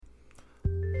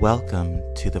Welcome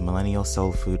to the Millennial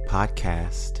Soul Food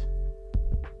Podcast,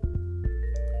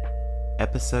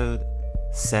 episode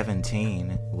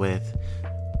 17 with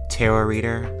tarot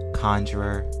reader,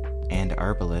 conjurer, and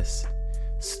herbalist,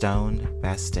 Stone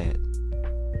Bastet.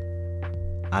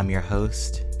 I'm your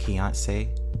host, Keonce.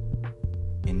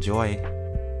 Enjoy.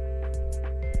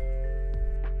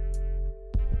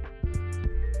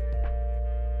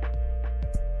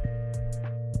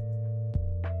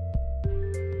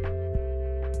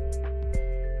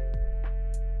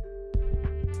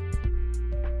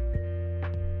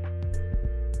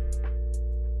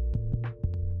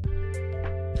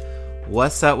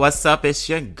 What's up? What's up? It's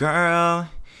your girl,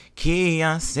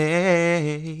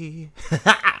 Keonce.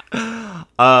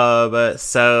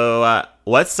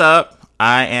 What's up?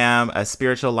 I am a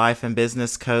spiritual life and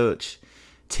business coach,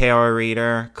 tarot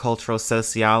reader, cultural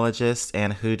sociologist,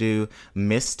 and hoodoo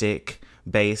mystic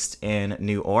based in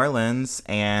New Orleans.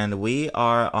 And we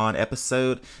are on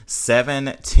episode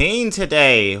 17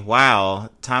 today. Wow,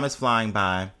 time is flying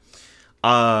by.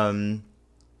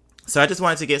 So I just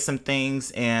wanted to get some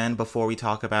things in before we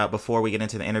get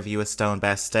into the interview with Stone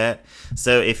Bastet.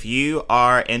 So if you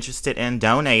are interested in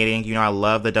donating, you know I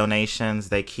love the donations.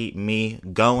 They keep me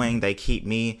going. They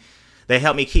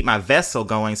help me keep my vessel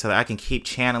going so that I can keep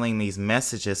channeling these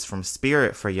messages from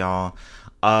spirit for y'all.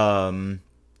 Well,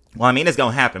 I mean, it's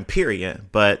going to happen, period.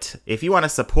 But if you want to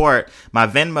support, my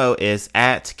Venmo is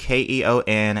at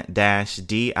KEON-DILLON.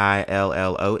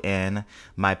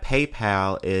 My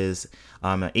PayPal is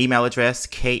email address,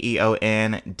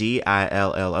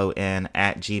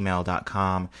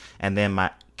 KEONDILLON@gmail.com. And then my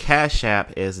Cash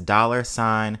App is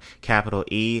 $ELDRA.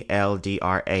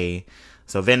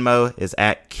 So Venmo is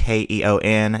at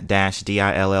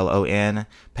KEON-DILLON.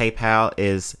 PayPal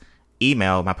is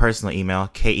my personal email,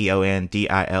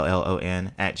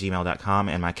 KEONDILLON@gmail.com.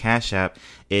 And my Cash App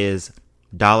is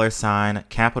 $ELDRA.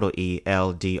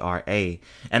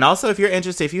 And also, if you're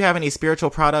interested, if you have any spiritual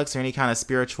products or any kind of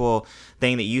spiritual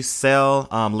thing that you sell,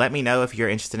 let me know if you're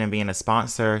interested in being a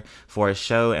sponsor for a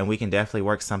show, and we can definitely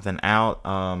work something out.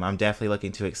 I'm definitely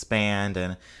looking to expand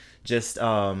and just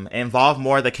involve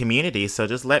more of the community. So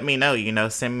just let me know,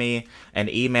 send me an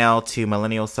email to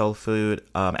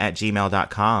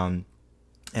millennialsoulfood@gmail.com.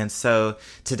 And so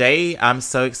today I'm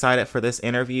so excited for this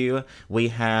interview. We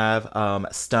have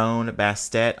Stone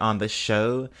Bastet on the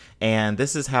show, and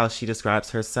this is how she describes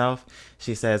herself.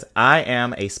 She says, "I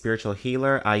am a spiritual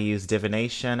healer. I use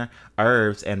divination,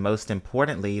 herbs, and most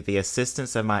importantly, the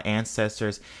assistance of my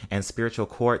ancestors and spiritual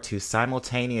court to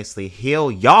simultaneously heal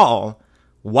y'all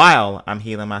while I'm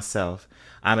healing myself.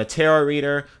 I'm a tarot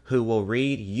reader who will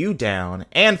read you down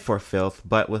and for filth,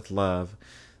 but with love."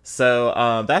 So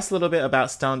that's a little bit about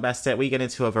Stone Bastet. We get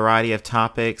into a variety of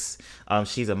topics.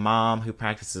 She's a mom who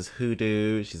practices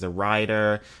hoodoo. She's a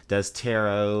writer, does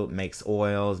tarot, makes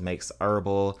oils, makes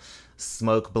herbal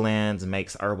smoke blends,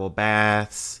 makes herbal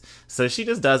baths. So she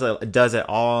just does it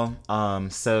all.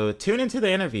 So tune into the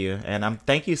interview, and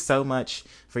thank you so much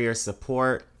for your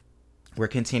support. We're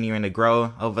continuing to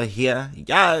grow over here.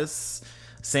 Yes,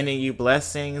 sending you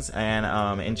blessings,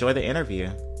 and enjoy the interview.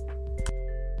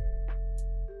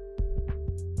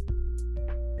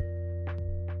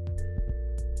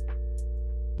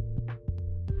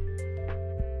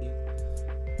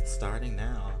 Starting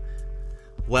now.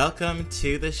 Welcome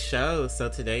to the show. So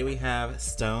today we have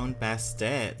Stone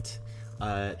Bastet,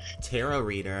 a tarot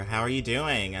reader. How are you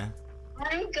doing? I'm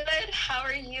good. How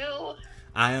are you?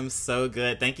 I am so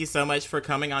good. Thank you so much for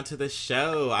coming onto the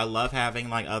show. I love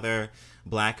having other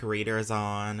Black readers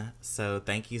on. So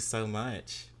thank you so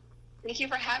much. Thank you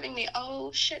for having me.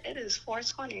 Oh shit, it is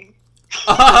 4:20.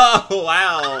 Oh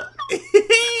wow.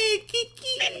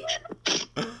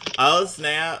 Oh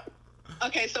snap.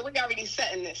 Okay, so we're already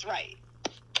setting this right.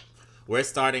 We're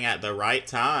starting at the right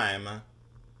time.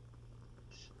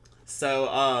 So,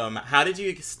 how did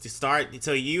you start?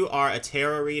 So you are a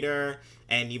tarot reader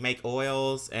and you make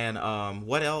oils, and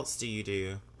what else do you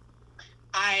do?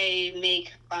 I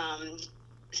make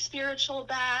spiritual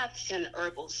baths and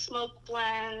herbal smoke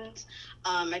blends.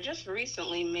 I just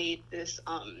recently made this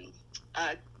kind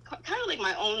of like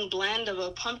my own blend of a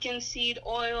pumpkin seed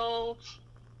oil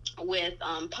with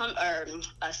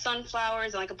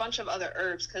sunflowers and like a bunch of other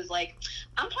herbs, because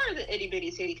I'm part of the Itty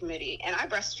Bitty Titty Committee and I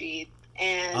breastfeed,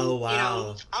 and oh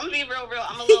wow, I'm gonna be real,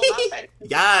 I'm a little lopsided.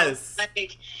 Yes.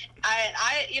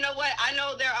 I you know what, I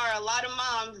know there are a lot of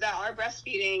moms that are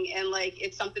breastfeeding, and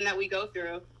it's something that we go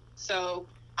through, so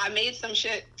I made some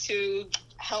shit to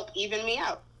help even me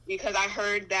out, because I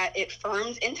heard that it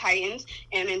firms and tightens,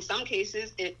 and in some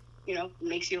cases it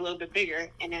makes you a little bit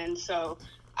bigger, and then so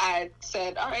I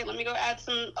said, all right, let me go add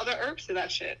some other herbs to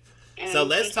that shit. And So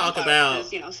let's talk about,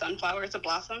 because, sunflower is a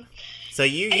blossom. So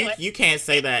you can't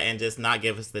say that and just not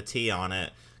give us the tea on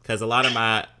it, because a lot of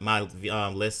my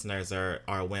listeners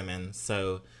are women,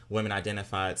 so women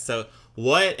identified. So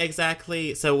what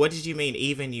exactly? So what did you mean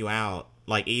even you out?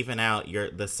 Like even out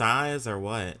the size or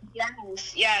what?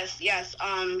 Yes.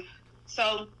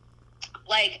 So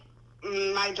like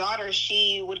my daughter,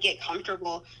 she would get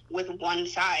comfortable with one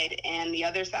side, and the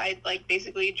other side like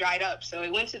basically dried up. So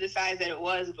it went to the size that it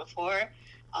was before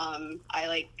I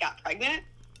like got pregnant.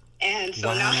 And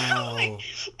so now, like,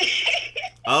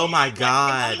 oh my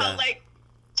God. Like,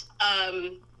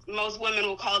 most women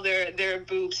will call their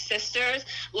boobs sisters.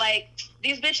 Like,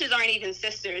 these bitches aren't even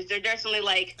sisters. They're definitely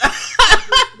like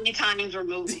 3 times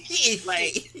removed.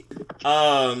 Like,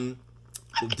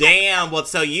 damn. Well,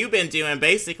 so you've been doing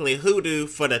basically hoodoo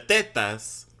for the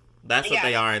tetas. That's what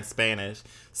they are in Spanish.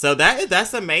 So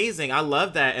that's amazing. I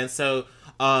love that. And so,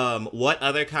 what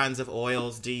other kinds of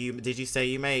oils did you say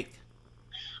you make?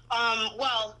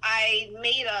 Well, I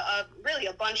made really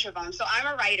a bunch of them. So I'm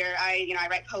a writer. I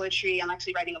write poetry. I'm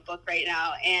actually writing a book right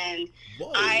now. And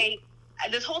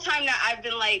this whole time that I've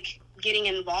been like getting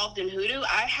involved in hoodoo,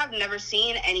 I have never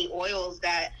seen any oils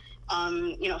that,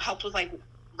 helped with like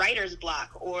writer's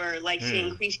block or like to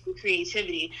increase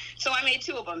creativity. So I made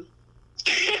 2 of them.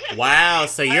 Wow.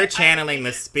 So you're channeling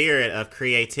the spirit of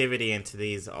creativity into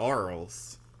these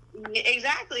orals.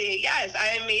 Exactly. Yes.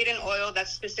 I made an oil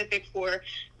that's specific for,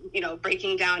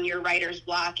 breaking down your writer's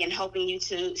block and helping you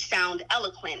to sound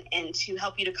eloquent and to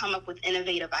help you to come up with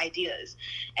innovative ideas.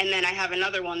 And then I have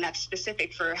another one that's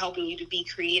specific for helping you to be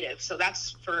creative. So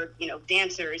that's for,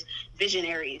 dancers,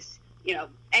 visionaries,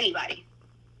 anybody.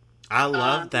 I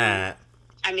love that.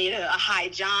 I made a High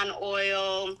John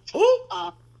oil. Ooh.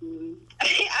 I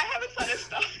have a ton of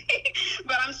stuff,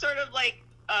 but I'm sort of like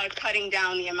cutting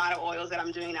down the amount of oils that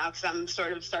I'm doing now because I'm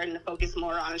sort of starting to focus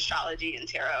more on astrology and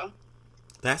tarot.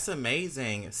 That's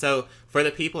amazing. So for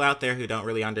the people out there who don't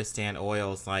really understand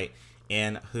oils, like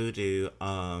in hoodoo,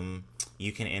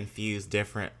 you can infuse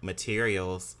different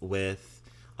materials with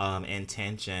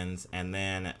intentions and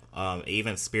then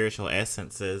even spiritual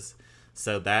essences.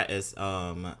 So that is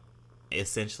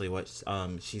essentially what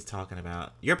she's talking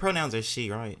about. Your pronouns are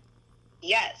she, right?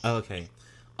 Yes. Okay.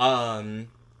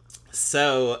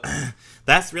 So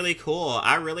that's really cool.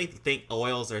 I really think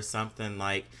oils are something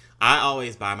like, I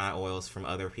always buy my oils from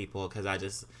other people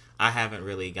because I haven't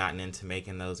really gotten into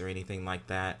making those or anything like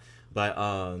that. But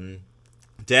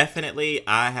definitely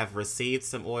I have received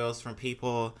some oils from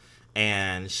people,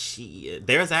 and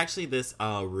there's actually this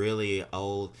really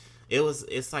old, it was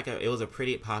a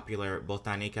pretty popular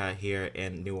botanica here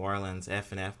in New Orleans,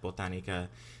 F&F Botanica,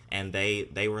 and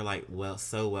they were like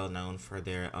so well known for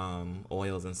their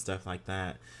oils and stuff like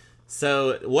that.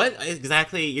 So what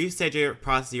exactly, you said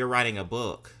you're writing a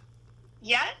book?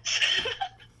 Yes.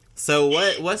 So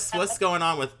what's going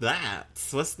on with that?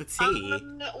 What's the tea?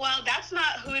 Well, that's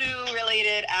not hoodoo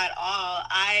related at all.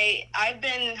 I've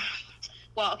been,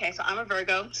 well, okay, so I'm a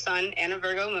Virgo sun and a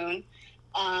Virgo moon,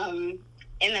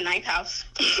 in the 9th house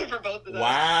for both of those.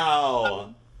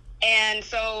 Wow. And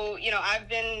so, I've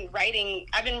been reading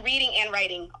and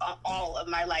writing all of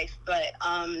my life, but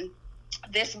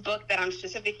this book that I'm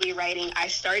specifically writing, I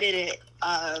started it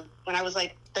when I was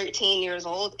like 13 years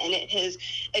old, and it has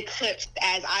eclipsed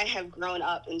as I have grown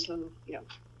up into,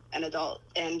 an adult.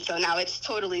 And so now it's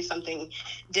totally something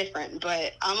different,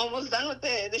 but I'm almost done with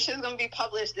it. This shit's going to be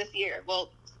published this year. Well,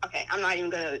 okay, I'm not even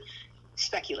going to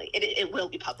speculate. It will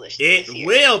be published this year. It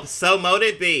will, so mote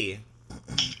it be.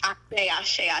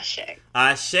 Ashe.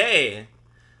 Ashe.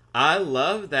 I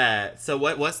love that. So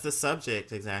what's the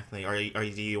subject exactly? Or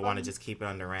do you want to just keep it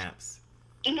under wraps?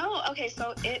 No, okay,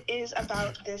 so it is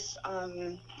about this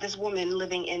this woman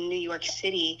living in New York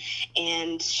City,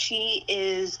 and she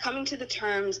is coming to the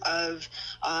terms of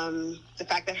the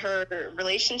fact that her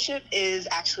relationship is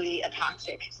actually a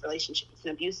toxic relationship. It's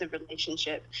an abusive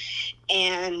relationship.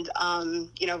 And,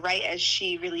 right as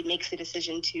she really makes the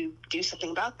decision to do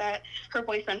something about that, her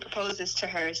boyfriend proposes to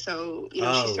her. So,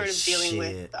 she's sort of dealing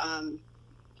with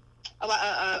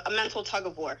a mental tug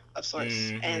of war of sorts.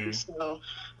 Mm-hmm. And so,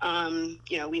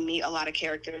 we meet a lot of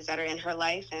characters that are in her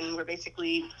life, and we're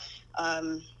basically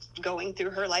going through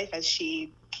her life as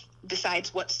she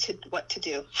decides what to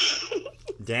do.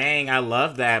 Dang, I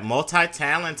love that.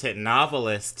 Multi-talented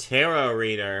novelist, tarot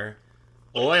reader,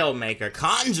 oil maker,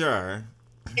 conjurer.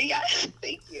 Yes,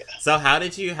 thank you. So how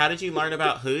did you learn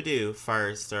about hoodoo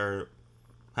first, or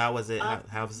how was it?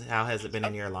 How has it been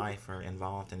in your life or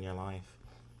involved in your life?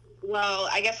 Well,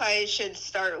 I guess I should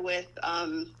start with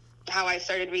how I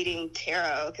started reading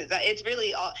tarot, because it's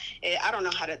really all. I don't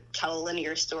know how to tell a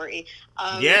linear story.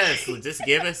 Yes, just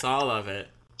give us all of it.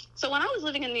 So when I was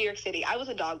living in New York City, I was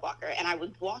a dog walker, and I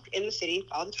would walk in the city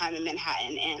all the time in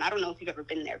Manhattan. And I don't know if you've ever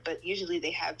been there, but usually they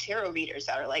have tarot readers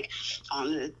that are like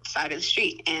on the side of the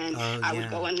street. And I would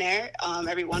go in there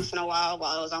every once in a while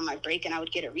I was on my break, and I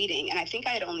would get a reading. And I think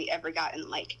I had only ever gotten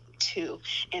like 2,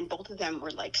 and both of them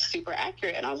were like super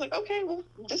accurate. And I was like, okay, well,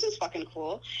 this is fucking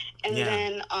cool. And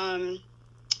then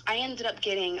I ended up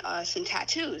getting some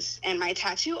tattoos, and my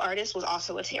tattoo artist was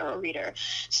also a tarot reader.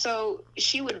 So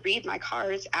she would read my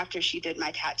cards after she did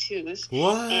my tattoos.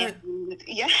 What? And,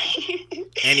 yeah.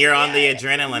 And you're on the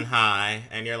adrenaline high,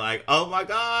 and you're like, oh my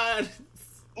God.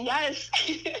 Yes.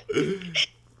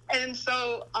 And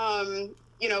so,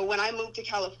 you know, when I moved to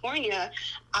California,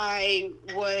 I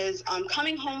was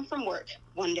coming home from work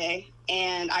one day,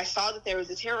 and I saw that there was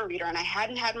a tarot reader, and I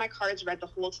hadn't had my cards read the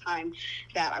whole time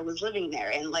that I was living there,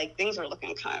 and like things were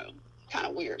looking kind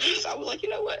of weird. So I was like, you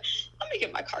know what? Let me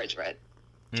get my cards read.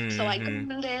 Mm-hmm. So I go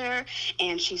in there,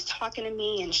 and she's talking to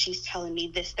me, and she's telling me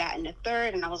this, that, and the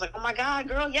third. And I was like, oh my God,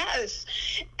 girl, yes.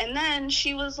 And then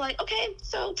she was like, okay,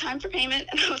 so time for payment.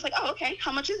 And I was like, oh, okay,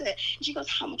 how much is it? And she goes,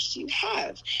 how much do you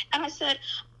have? And I said,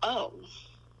 oh,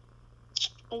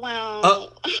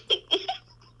 well,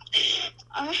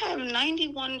 I have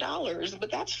 $91,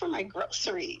 but that's for my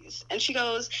groceries. And she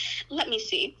goes, let me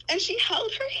see. And she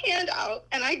held her hand out,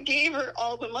 and I gave her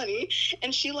all the money,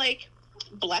 and she like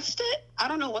blessed it. I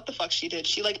don't know what the fuck she did.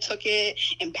 She like took it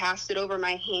and passed it over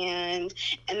my hand,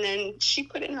 and then she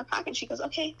put it in her pocket, and she goes,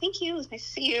 okay, thank you, it was nice to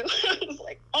see you. I was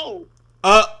like,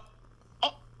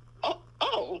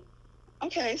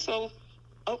 okay, so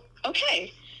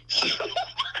okay.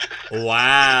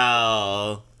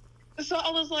 Wow. So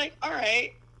I was like, all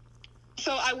right.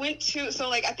 So I went to, so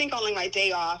like I think on like my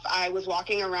day off, I was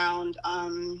walking around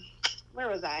where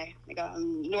was I? Like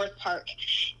North Park,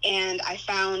 and I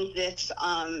found this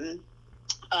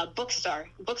bookstore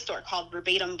called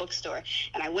Verbatim Bookstore,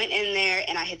 and I went in there,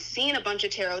 and I had seen a bunch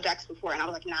of tarot decks before, and I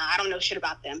was like, nah, I don't know shit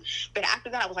about them. But after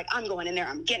that, I was like, I'm going in there,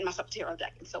 I'm getting myself a tarot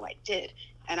deck. And so I did,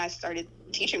 and I started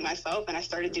teaching myself, and I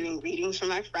started doing readings for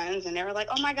my friends, and they were like,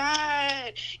 oh my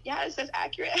God, yes, that's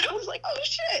accurate. And I was like, oh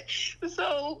shit.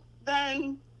 So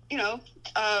then, you know,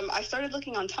 I started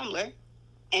looking on Tumblr.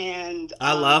 And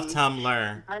I love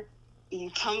Tumblr.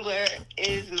 Tumblr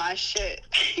is my shit.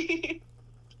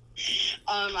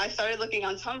 I started looking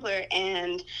on Tumblr,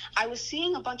 and I was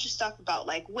seeing a bunch of stuff about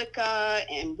like Wicca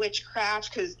and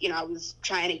witchcraft, because, you know, I was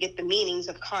trying to get the meanings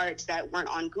of cards that weren't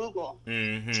on Google.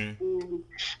 Mm-hmm.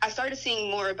 I started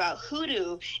seeing more about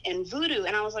hoodoo and voodoo,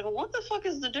 and I was like, well, what the fuck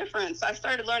is the difference? I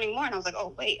started learning more, and I was like,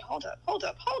 oh wait, hold up.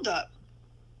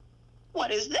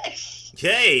 What is this?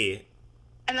 Yay.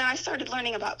 And then I started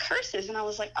learning about curses, and I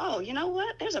was like, oh, you know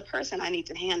what? There's a person I need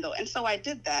to handle. And so I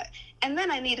did that. And then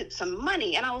I needed some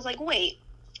money, and I was like, wait,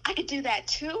 I could do that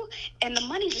too? And the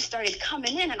money just started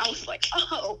coming in, and I was like,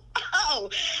 oh,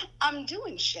 I'm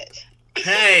doing shit.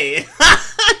 Hey.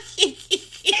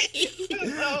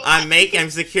 I'm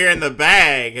securing the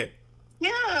bag.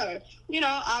 Yeah. You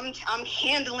know, I'm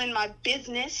handling my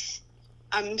business.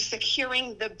 I'm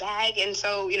securing the bag. And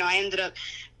so, you know, I ended up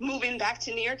moving back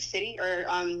to New York City, or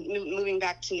moving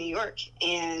back to New York,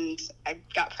 and I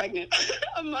got pregnant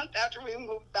a month after we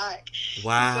moved back.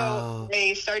 Wow. So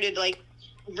they started like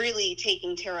really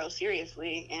taking tarot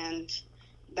seriously, and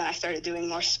then I started doing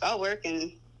more spell work,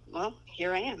 and well,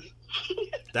 here I am.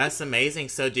 That's amazing.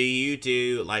 So do you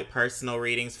do like personal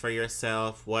readings for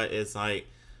yourself? What is like,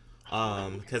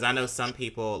 because I know some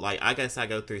people, like, I guess I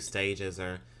go through stages,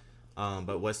 or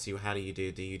but how do you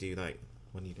do like,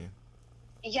 what do you do?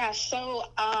 Yeah, so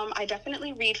I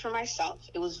definitely read for myself.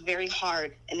 It was very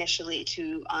hard initially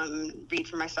to read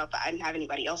for myself, but I didn't have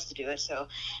anybody else to do it, so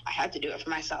I had to do it for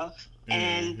myself.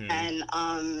 Mm-hmm.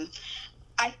 And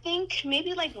I think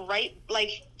maybe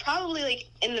probably like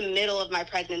in the middle of my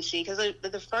pregnancy, because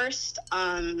the first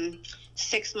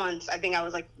 6 months, I think I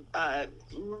was like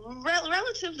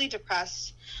relatively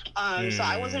depressed. So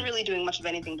I wasn't really doing much of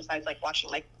anything besides like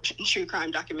watching like true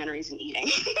crime documentaries and eating.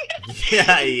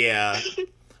 Yeah.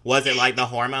 Was it like the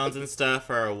hormones and stuff,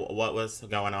 or what was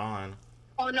going on?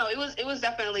 Oh no, it was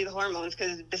definitely the hormones,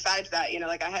 because besides that, you know,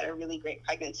 like I had a really great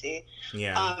pregnancy.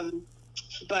 Yeah.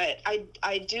 But I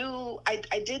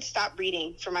did stop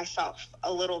reading for myself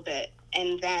a little bit,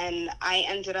 and then I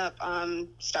ended up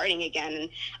starting again,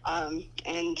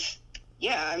 and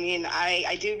yeah, I mean,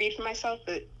 I do read for myself,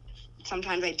 but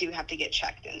sometimes I do have to get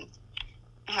checked and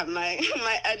have my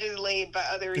edges laid by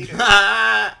other readers.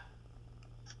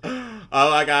 Oh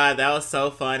my God, that was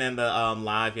so fun in the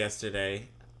live yesterday.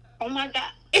 Oh my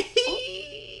God.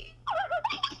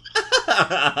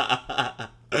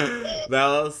 That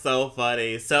was so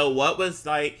funny. So what was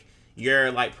like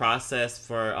your like process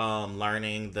for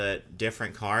learning the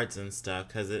different cards and stuff?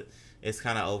 Because it's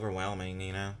kind of overwhelming,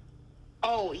 you know.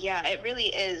 Oh, yeah, it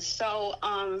really is. So,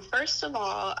 first of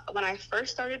all, when I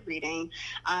first started reading,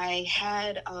 I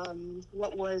had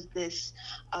what was this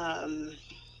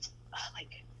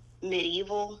like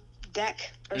medieval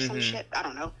deck or some Mm-hmm. shit. I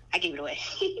don't know. I gave it away.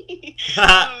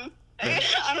 um, I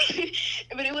don't,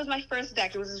 but it was my first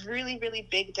deck. It was this really, really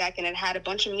big deck, and it had a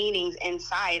bunch of meanings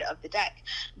inside of the deck.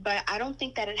 But I don't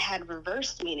think that it had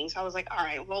reversed meanings. So I was like, all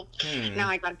right, well, now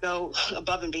I got to go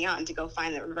above and beyond to go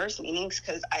find the reverse meanings,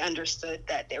 because I understood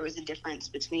that there was a difference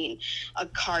between a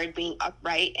card being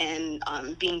upright and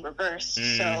being reversed.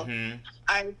 So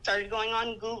I started going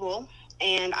on Google,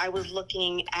 and I was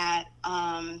looking at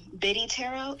Biddy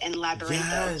Tarot and Labyrinthos.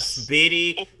 Yes,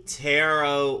 Biddy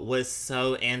Tarot was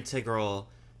so integral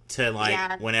to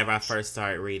like whenever I first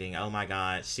started reading. Oh my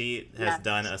god, she has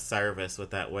done a service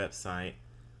with that website.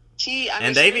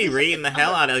 And they be reading the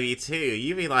hell out of you too.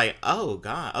 You be like, oh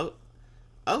god,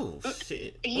 oh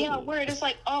shit. Yeah, where it's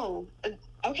like, oh,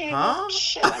 okay, well,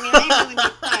 shit. I mean, I ain't really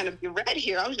been trying to be read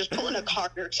here. I was just pulling a card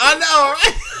or two. I know,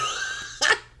 right?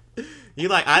 You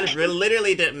like, I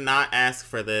literally did not ask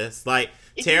for this. Like,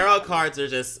 tarot cards are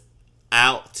just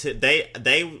out to,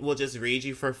 they will just read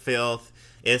you for filth.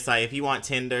 It's like, if you want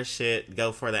Tinder shit,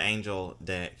 go for the angel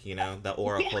deck, you know, the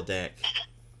oracle deck.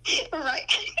 Right.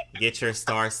 Get your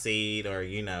star seed, or,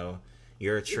 you know,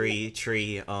 your tree,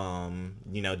 you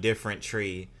know, different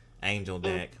tree angel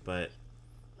deck. But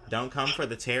don't come for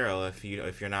the tarot if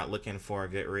you're not looking for a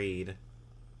good read.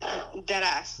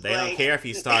 Deadass. They don't care if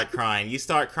you start crying. You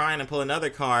start crying and pull another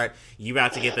card, you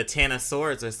about to get the 10 of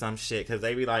swords or some shit, because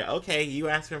they be like, okay, you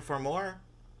asking for more?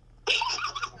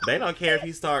 They don't care if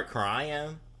you start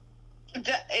crying.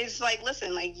 It's like,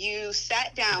 listen, like, you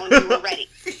sat down, you were ready.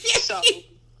 So.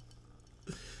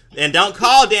 And don't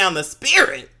call down the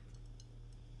spirit.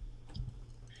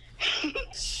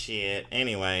 Shit.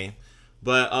 Anyway.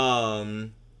 But,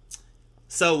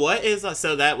 so what is,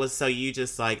 so that was, so you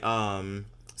just like,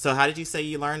 so how did you say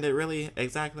you learned it really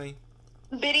exactly?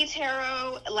 Biddy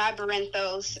Tarot,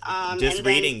 Labyrinthos, just and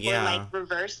reading, then for like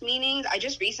reverse meanings, I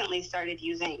just recently started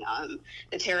using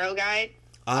the tarot guide.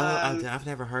 Oh, I've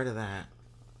never heard of that.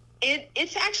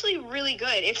 It's actually really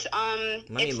good. It's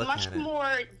much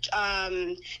more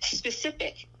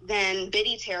specific than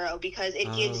Biddy Tarot, because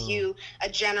it gives you a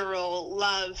general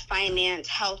love, finance,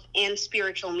 health, and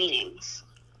spiritual meanings.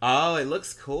 Oh, it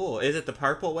looks cool. Is it the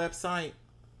purple website?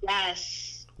 Yes.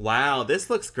 Wow, this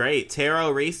looks great. Tarot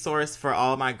resource for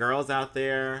all my girls out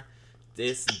there.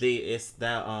 It's the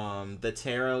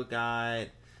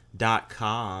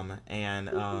tarotguide.com,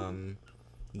 and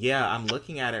yeah, I'm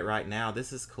looking at it right now.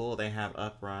 This is cool. They have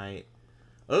upright.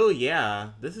 Oh yeah,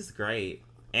 this is great.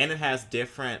 And it has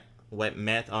different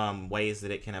ways that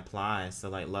it can apply. So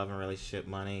like love and relationship,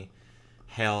 money,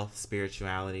 health,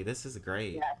 spirituality. This is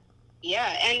great.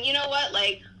 Yeah, and you know what?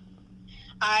 Like,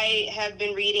 I have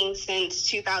been reading since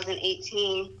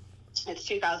 2018. It's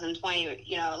 2020.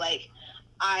 You know, like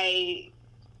I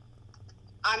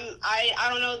don't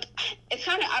know. It's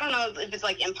kind of, I don't know if it's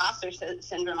like imposter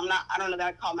syndrome. I don't know that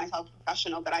I call myself a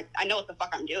professional, but I know what the fuck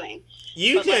I'm doing.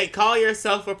 You can call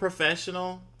yourself a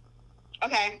professional.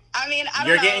 Okay. I mean, I don't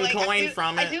You're know. Getting like, coin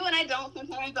from it. I do and I don't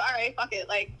sometimes. All right, fuck it.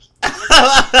 Like.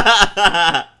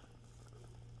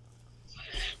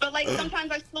 But like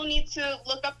sometimes I still need to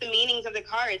look up the meanings of the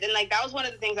cards, and like that was one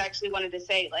of the things I actually wanted to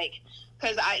say, like,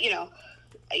 because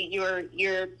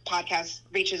your podcast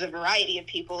reaches a variety of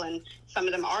people, and some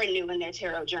of them are new in their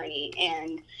tarot journey,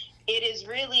 and it is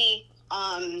really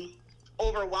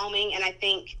overwhelming. And I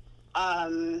think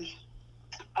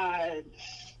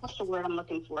what's the word I'm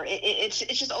looking for? It's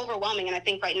just overwhelming, and I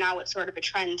think right now it's sort of a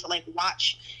trend to like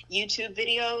watch YouTube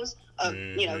videos of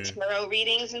tarot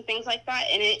readings and things like that,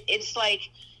 and it's like,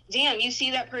 damn, you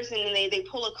see that person and they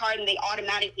pull a card and they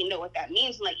automatically know what that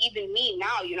means. And like, even me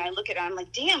now, I look at it, I'm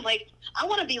like, damn, like, I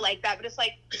want to be like that. But it's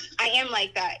like, I am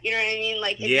like that. You know what I mean?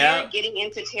 Like, if you're getting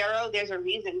into tarot, there's a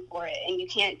reason for it. And you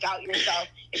can't doubt yourself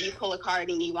if you pull a card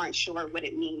and you aren't sure what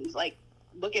it means. Like,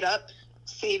 look it up,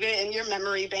 save it in your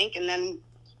memory bank, and then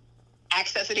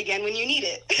access it again when you need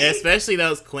it. Especially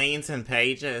those queens and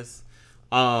pages.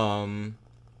 The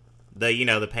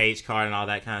page card and all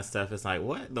that kind of stuff. It's like,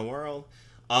 what in the world?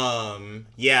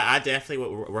 Yeah, I definitely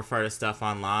would refer to stuff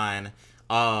online.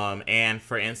 And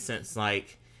for instance,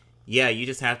 like, yeah, you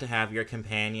just have to have your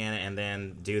companion and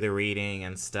then do the reading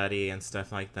and study and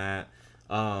stuff like that.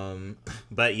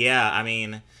 But yeah, I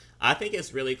mean, I think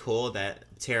it's really cool that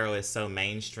tarot is so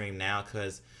mainstream now,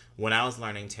 because when I was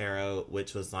learning tarot,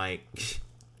 which was like,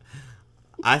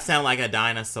 I sound like a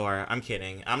dinosaur. I'm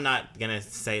kidding. I'm not gonna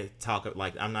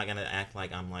I'm not gonna act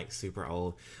like I'm like super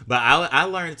old. But I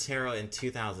learned tarot in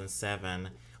 2007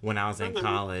 when I was in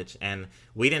college, and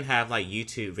we didn't have like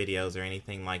YouTube videos or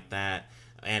anything like that.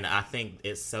 And I think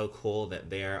it's so cool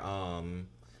that there are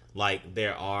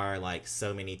like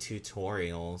so many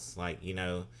tutorials, like, you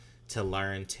know, to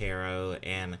learn tarot.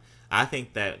 And I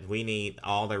think that we need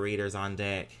all the readers on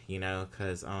deck, you know,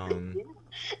 because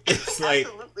it's like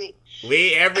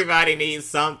everybody needs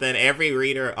something. Every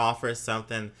reader offers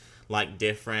something like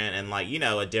different, and like, you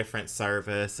know, a different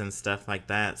service and stuff like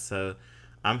that. So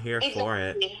I'm here for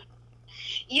it.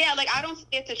 Yeah, like, I don't see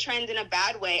it's a trend in a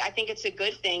bad way. I think it's a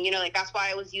good thing. You know, like, that's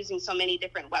why I was using so many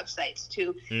different websites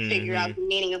to figure out the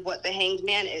meaning of what the Hanged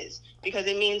Man is, because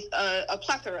it means a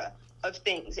plethora of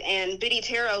things. And Biddy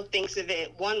Tarot thinks of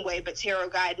it one way, but Tarot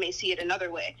Guide may see it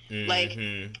another way. Like,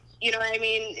 you know what I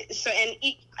mean? So, and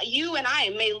you and I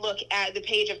may look at the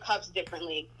Page of Cups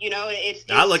differently. You know,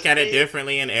 I look at it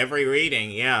differently in every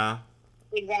reading. Yeah,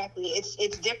 exactly.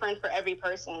 It's different for every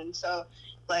person. So,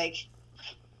 like,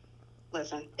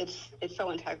 listen, it's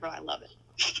so integral. I love it.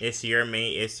 It's your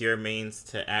means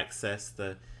to access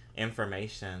the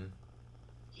information.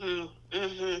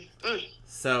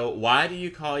 So why do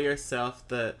you call yourself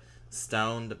the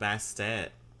Stoned Bastet?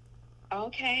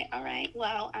 Okay, all right.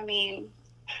 Well, I mean,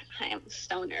 I am a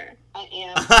stoner. I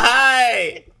am.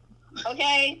 Hi.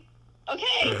 Okay.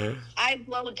 I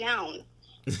blow down.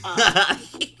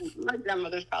 My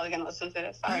grandmother's probably gonna listen to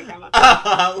this. Sorry, Grandma.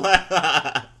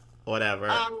 Whatever.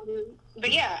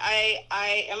 But yeah,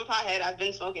 I am a pothead. I've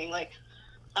been smoking, like,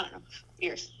 I don't know,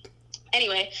 years.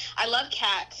 Anyway, I love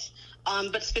cats,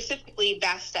 but specifically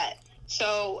Bastet.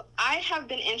 So I have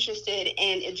been interested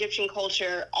in Egyptian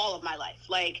culture all of my life.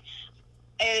 Like,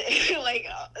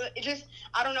 it just,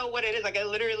 I don't know what it is. Like, I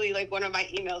literally, like, one of my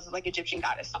emails is like Egyptian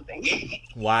goddess something.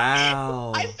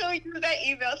 Wow. I still use that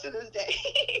email to this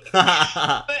day.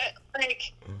 But,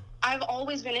 like, I've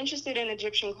always been interested in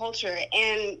Egyptian culture.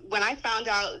 And when I found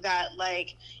out that,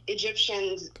 like,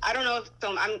 Egyptians, I don't know if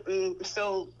I'm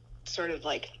still sort of,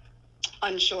 like,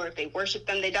 unsure if they worship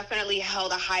them. They definitely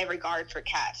held a high regard for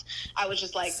cats. I was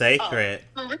just like, sacred.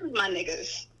 Oh, really, my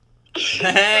niggas.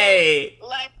 Hey. So,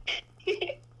 like,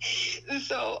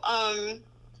 so,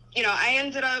 you know, I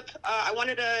ended up, I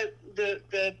wanted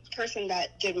the person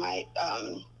that did my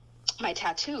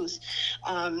tattoos,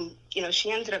 you know,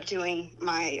 she ended up doing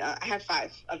my, I had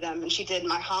 5 of them, and she did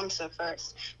my Hamsa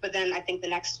first, but then I think the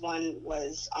next one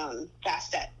was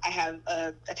Bastet. I have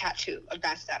a tattoo of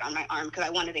Bastet on my arm because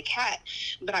I wanted a cat,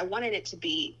 but I wanted it to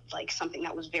be like something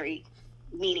that was very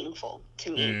meaningful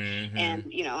to me. And,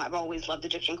 you know, I've always loved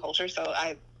Egyptian culture, so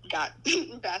I got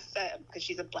Bastet because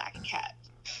she's a black cat.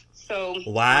 So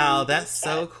wow, that's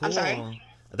so cool. I'm sorry?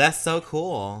 That's so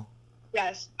cool.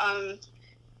 Yes.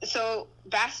 So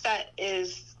Bastet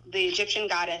is the Egyptian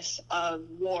goddess of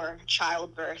war,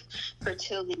 childbirth,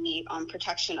 fertility,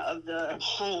 protection of the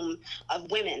home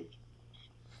of women.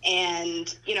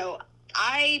 And, you know,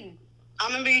 I'm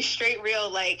gonna be straight real.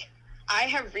 Like, I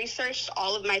have researched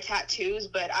all of my tattoos,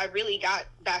 but I really got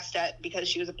Bastet because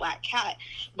she was a black cat.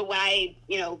 But when I,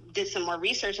 you know, did some more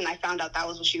research and I found out that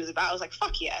was what she was about, I was like,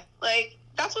 fuck yeah. Like,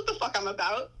 that's what the fuck I'm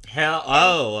about.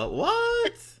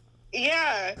 What?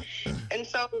 Yeah. And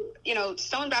so, you know,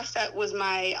 Stone Bastet was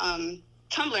my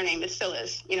Tumblr name. It still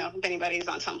is. You know, if anybody is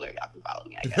on Tumblr, y'all can follow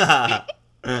me, I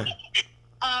guess.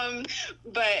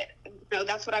 But, you know,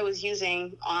 that's what I was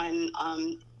using on,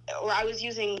 or I was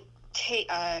using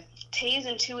Tay's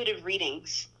intuitive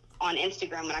readings on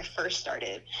Instagram when I first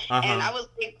started. And I was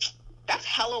like, that's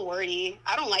hella wordy.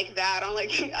 I don't like that.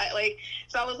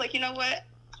 So I was like, you know what?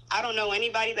 I don't know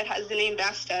anybody that has the name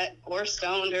Bastet or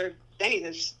Stoned or any of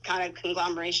this kind of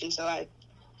conglomeration, so I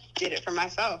did it for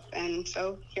myself, and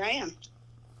so here I am.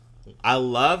 I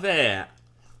love it.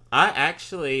 I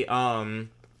actually,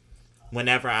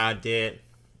 whenever I did,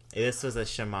 this was a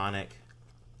shamanic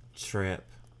trip.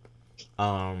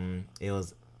 It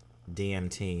was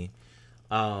DMT.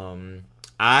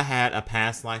 I had a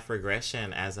past life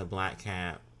regression as a black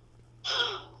cat.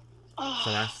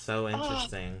 So that's so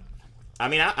interesting. I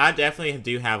mean, I definitely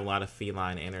do have a lot of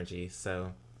feline energy,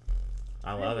 so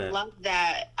I love it. I love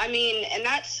that. I mean, and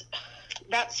that's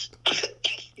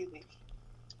excuse me,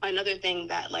 another thing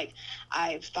that, like,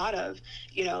 I've thought of,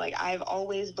 you know, like, I've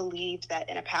always believed that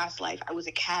in a past life I was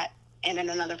a cat, and in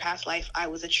another past life I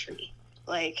was a tree.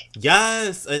 Like,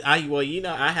 yes, well, you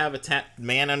know, I have a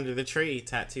man under the tree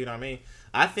tattooed on me.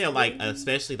 I feel like,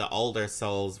 especially the older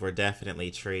souls were definitely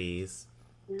trees.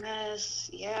 Yes,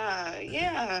 yeah,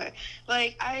 yeah.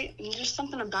 Like I just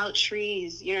something about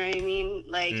trees, you know what I mean?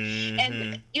 Like, and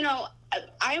Mm-hmm.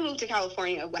 I moved to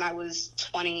California when I was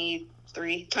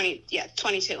 23, 20, yeah,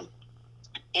 22.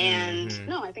 And Mm-hmm.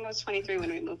 no, I think I was 23 when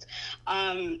we moved.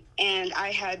 And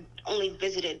I had only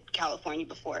visited California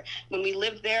before. When we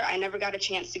lived there, I never got a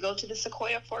chance to go to the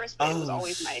Sequoia Forest, but it was Oh,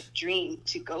 always my dream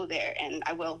to go there, and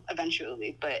I will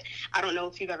eventually. But I don't know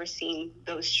if you've ever seen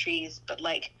those trees, but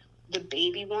like the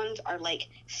baby ones are like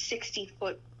 60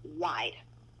 foot wide.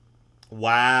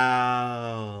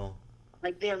 wow.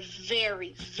 Like they're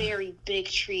very, very big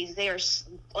trees. They are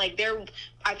like they're,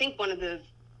 I think, one of the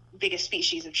biggest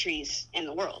species of trees in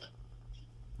the world.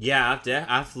 Yeah,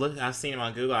 I've seen them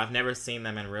on Google. I've never seen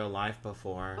them in real life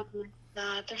before. Oh my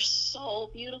God, they're so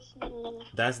beautiful.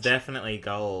 That's definitely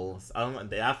goals.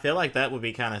 I feel like that would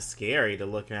be kind of scary to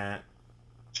look at.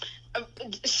 Uh,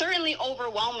 Certainly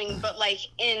overwhelming, but like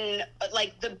in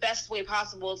like the best way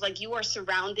possible. It's like you are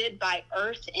surrounded by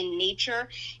earth and nature,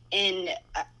 and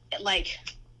like,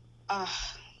 uh,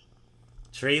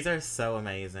 Trees are so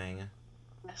amazing.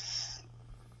 yes.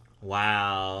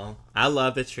 Wow. I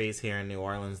love the trees here in New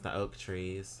Orleans, the oak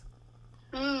trees.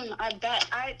 I bet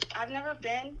I've never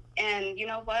been, and you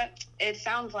know what? It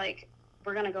sounds like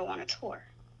we're gonna go on a tour.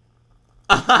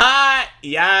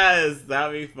 Yes,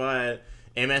 that'd be fun.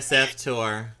 MSF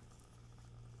tour.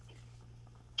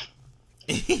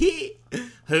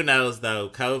 Who knows though?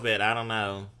 COVID, I don't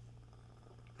know.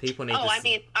 People need Oh, to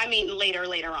I mean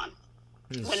later on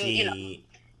when Gee.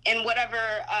 in whatever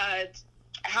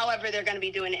however they're gonna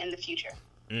be doing it in the future.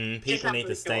 Just People not need for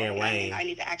to the stay story. I mean, away. I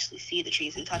need to actually see the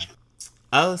trees and touch them.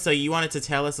 Oh, so you wanted to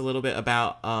tell us a little bit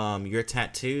about your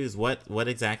tattoos. What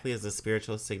exactly is the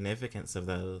spiritual significance of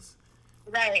those?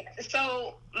 Right.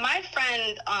 So my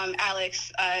friend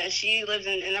Alex, she lives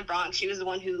in the Bronx. She was the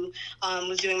one who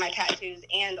was doing my tattoos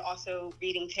and also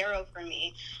reading tarot for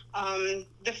me.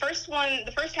 The first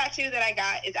tattoo that I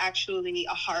got is actually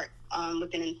a heart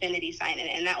with an infinity sign in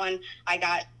it, and that one I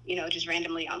got, just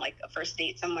randomly on like a first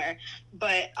date somewhere.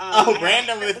 But Oh, I have a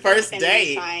randomly heart with an first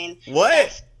infinity date. sign. What?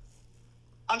 That's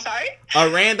I'm sorry. A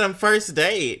random first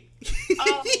date.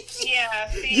 Oh yeah.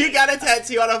 You See. got a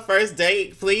tattoo on a first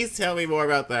date? Please tell me more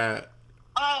about that.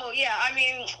 Oh yeah, I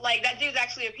mean, like that dude's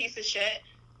actually a piece of shit.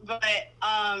 But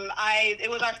it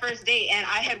was our first date, and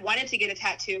I had wanted to get a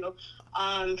tattoo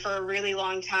for a really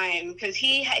long time because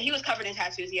he was covered in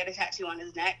tattoos. He had a tattoo on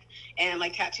his neck and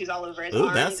like tattoos all over his Ooh,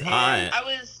 arms. that's And hot. I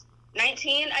was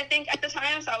 19, I think, at the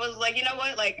time, so I was like, you know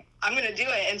what, like I'm gonna do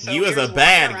it. And so You we was were a just walking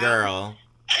bad around. girl.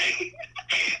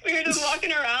 We were just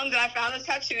walking around, and I found this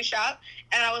tattoo shop,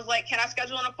 and I was like, can I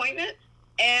schedule an appointment?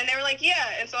 And they were like,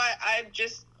 yeah. And so I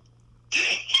just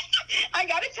I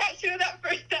got a tattoo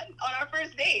on our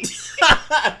first date.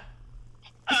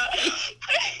 Uh,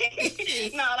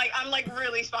 no, like I'm like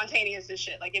really spontaneous and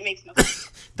shit. Like it makes no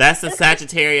sense. That's the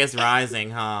Sagittarius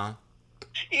rising, huh?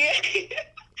 Yeah.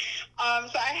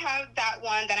 So I have that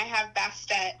one. Then I have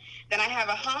Bastet. Then I have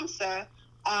a Hamsa,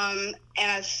 and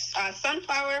a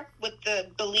sunflower with the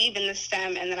believe in the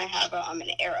stem, and then I have an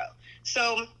arrow.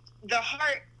 So the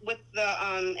heart with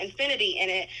the infinity in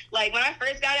it. Like when I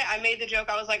first got it, I made the joke.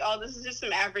 I was like, "Oh, this is just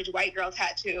some average white girl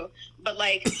tattoo." But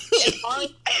like, as long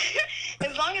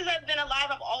as long as I've been alive,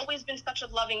 I've always been such a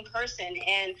loving person,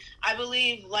 and I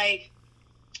believe like,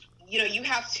 you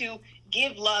have to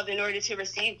give love in order to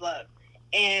receive love,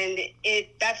 and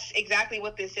that's exactly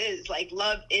what this is. Like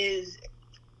love is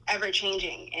ever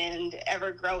changing and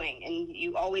ever growing, and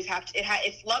you always have to.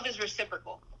 It's love is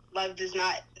reciprocal. Love is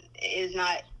not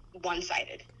one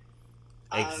sided.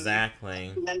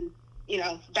 Exactly. And then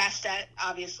Bastet,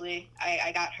 obviously,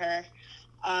 I got her.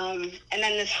 And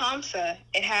then this Hamsa,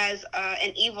 it has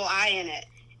an evil eye in it,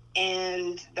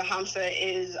 and the Hamsa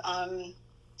is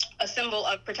a symbol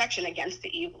of protection against the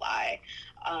evil eye.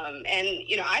 And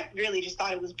I really just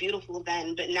thought it was beautiful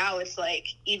then, but now it's like,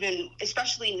 even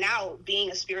especially now being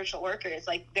a spiritual worker, it's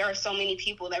like there are so many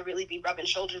people that really be rubbing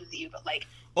shoulders with you, but like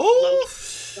Ooh.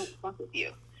 don't fuck with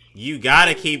you. You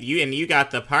gotta keep you, and you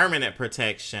got the permanent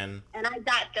protection. And I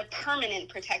got the permanent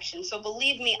protection. So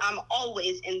believe me, I'm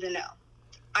always in the know.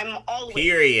 I'm always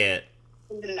Period.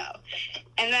 in the know.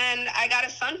 And then I got a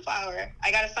sunflower.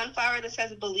 That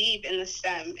says believe in the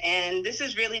stem. And this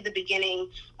is really the beginning.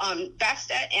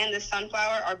 Bastet and the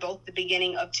sunflower are both the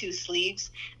beginning of 2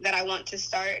 sleeves that I want to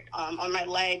start. On my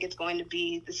leg, it's going to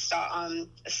be the sun,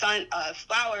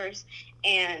 flowers,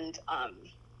 and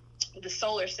the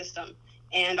solar system.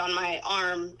 And on my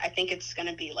arm, I think it's going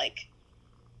to be like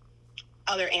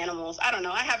other animals. I don't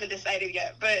know. I haven't decided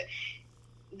yet. But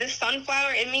this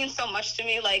sunflower, it means so much to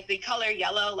me. Like the color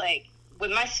yellow, like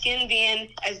with my skin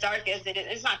being as dark as it is,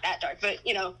 it's not that dark, but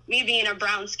you know, me being a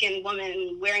brown skinned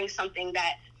woman wearing something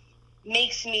that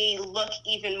makes me look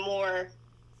even more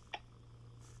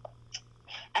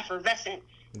effervescent.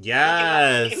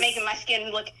 Yes. Making my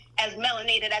skin look as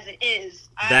melanated as it is.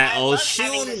 That I old love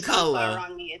having shoe this color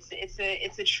on me.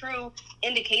 It's a true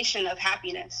indication of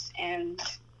happiness. And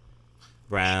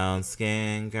brown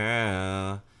skin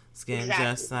girl, skin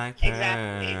just like pearl.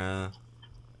 Exactly.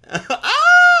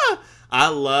 Ah! I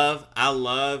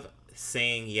love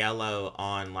seeing yellow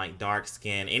on like dark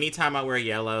skin. Anytime I wear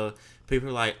yellow, people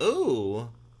are like, "Ooh."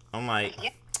 I'm like,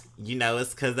 yeah. You know,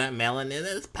 it's because that melanin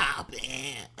is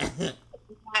popping.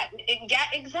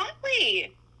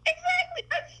 Exactly.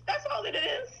 That's all it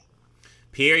is.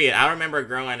 Period. I remember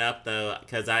growing up though,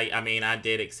 because I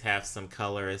did have some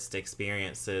colorist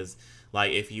experiences.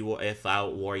 Like if I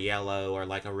wore yellow, or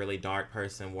like a really dark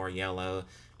person wore yellow,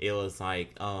 it was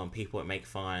like people would make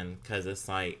fun because it's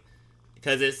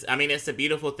a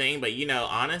beautiful thing, but you know,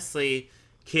 honestly,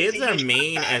 kids are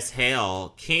mean as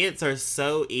hell. Kids are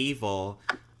so evil,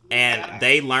 and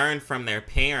they learn from their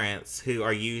parents, who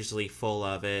are usually full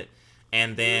of it.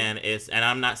 And then and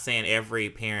I'm not saying every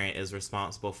parent is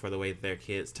responsible for the way that their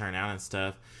kids turn out and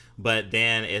stuff, but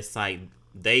then it's like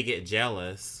they get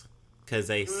jealous because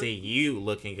they see you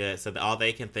looking good, so all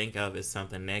they can think of is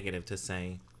something negative to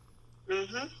say.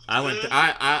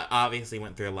 I obviously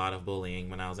went through a lot of bullying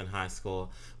when I was in high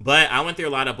school, but I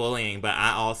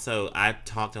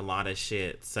talked a lot of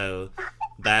shit, so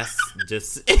that's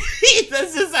just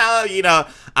that's just how, you know,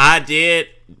 I did.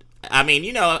 I mean,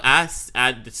 you know, I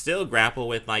still grapple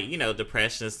with, like, you know,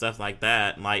 depression and stuff like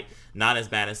that. Like, not as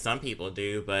bad as some people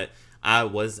do, but I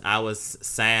was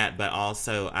sad, but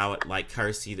also I would, like,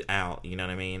 curse you out, you know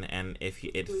what I mean? And if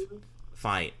you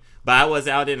fight. But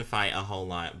I didn't fight a whole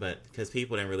lot, but because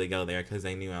people didn't really go there because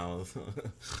they knew I was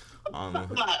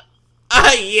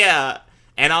yeah.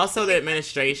 And also the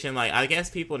administration, like, I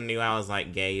guess people knew I was,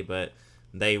 like, gay, but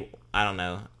I don't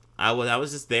know. I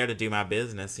was just there to do my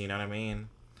business, you know what I mean?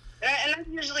 And that's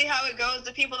usually how it goes.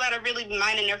 The people that are really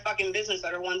minding their fucking business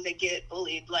are the ones that get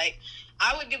bullied. Like,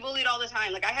 I would get bullied all the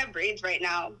time. Like, I have braids right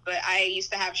now, but I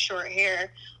used to have short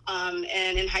hair. And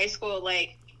in high school,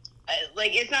 like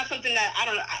it's not something that I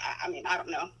don't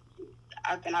know.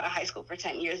 I've been out of high school for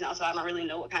 10 years now, so I don't really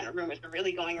know what kind of rumors are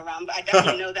really going around. But I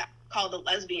definitely know that I'm called a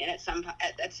lesbian at some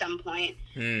point.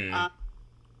 And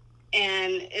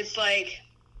it's like,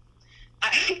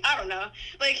 I don't know.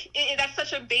 Like, that's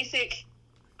such a basic...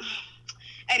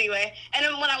 Anyway, and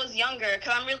then when I was younger,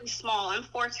 because I'm really small, I'm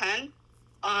 4'10".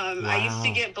 Wow. I used to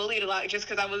get bullied a lot just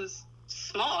because I was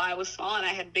small. I was small and I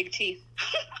had big teeth.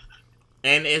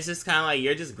 And it's just kind of like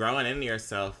you're just growing into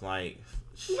yourself, like,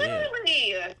 shit.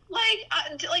 Literally,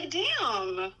 like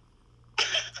damn.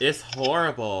 It's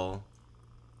horrible.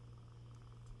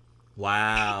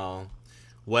 Wow.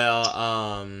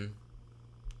 Well,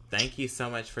 thank you so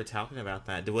much for talking about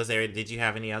that. Did you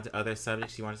have any other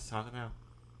subjects you wanted to talk about?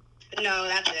 No,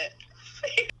 that's it.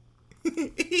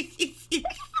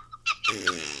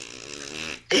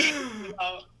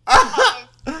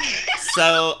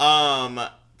 So,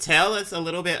 tell us a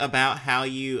little bit about how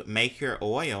you make your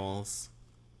oils.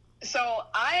 So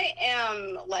I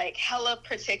am like hella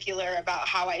particular about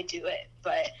how I do it,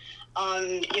 but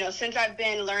you know, since I've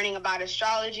been learning about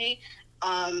astrology,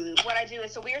 what I do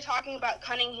is, so we were talking about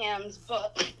Cunningham's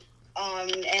book.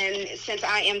 And since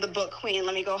I am the book queen,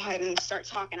 let me go ahead and start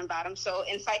talking about them. So,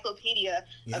 Encyclopedia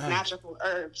of Magical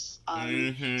Herbs. So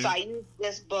I use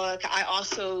this book. I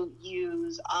also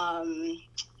use,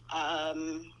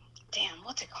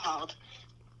 what's it called?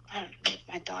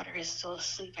 My daughter is still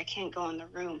asleep. I can't go in the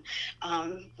room.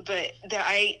 But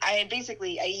I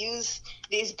use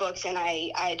these books and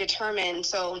I determine.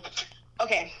 So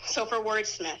for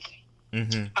Wordsmith.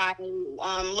 I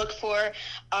look for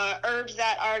herbs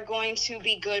that are going to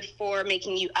be good for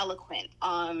making you eloquent,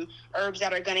 herbs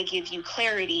that are going to give you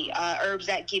clarity, herbs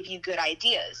that give you good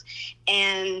ideas.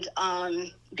 And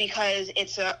because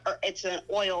it's an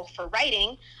oil for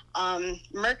writing,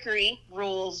 Mercury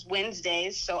rules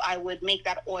Wednesdays, so I would make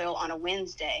that oil on a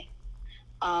Wednesday.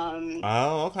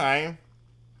 Okay.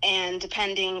 And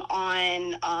depending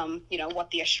on you know, what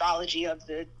the astrology of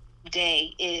the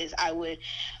day is, I would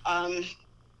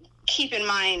keep in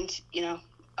mind, you know,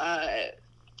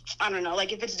 I don't know,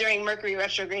 like if it's during Mercury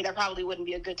retrograde, that probably wouldn't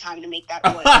be a good time to make that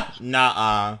oil.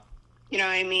 Nuh-uh. You know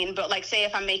what I mean? But like, say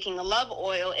if I'm making a love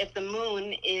oil, if the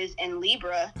moon is in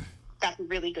Libra, that's a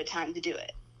really good time to do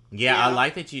it. Yeah, you know? I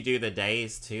like that you do the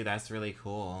days too. That's really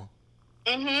cool.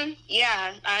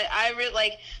 Yeah, I really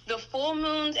like the full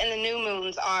moons and the new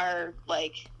moons are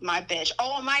like my bitch.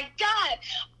 Oh my god.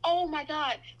 Oh my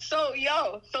god. So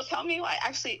so tell me why.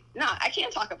 Actually, nah, I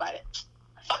can't talk about it.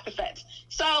 Fuck the feds.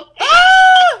 So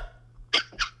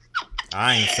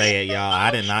I ain't say it, y'all.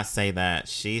 I did not say that.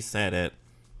 She said it.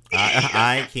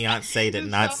 I can't say did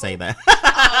not say that.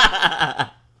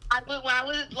 When I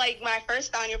was like when I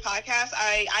first found your podcast,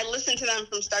 I listened to them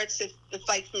from start to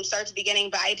beginning,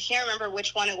 but I can't remember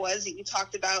which one it was that you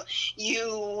talked about.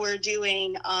 You were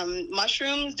doing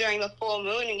mushrooms during the full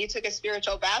moon, and you took a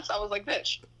spiritual bath. So I was like,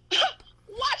 bitch,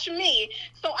 watch me.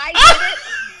 So I did it.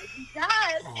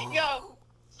 Oh my God.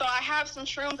 So I have some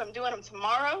shrooms. I'm doing them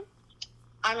tomorrow.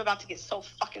 I'm about to get so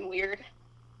fucking weird.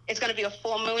 It's gonna be a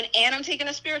full moon, and I'm taking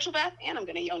a spiritual bath, and I'm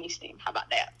gonna yoni steam. How about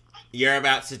that? You're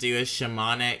about to do a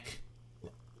shamanic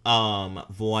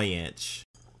voyage.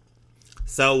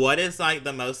 So what is like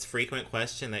the most frequent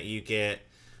question that you get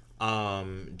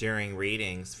during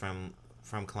readings from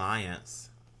clients?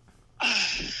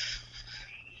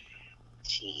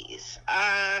 Jeez.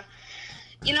 I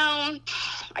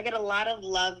get a lot of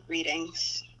love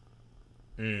readings.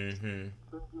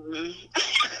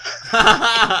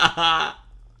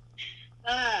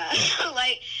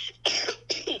 Like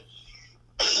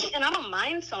and I don't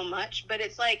mind so much, but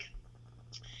it's like,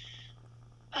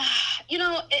 I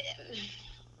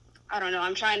don't know.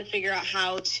 I'm trying to figure out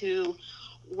how to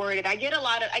word it. I get a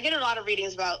lot of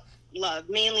readings about love,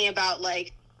 mainly about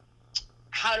like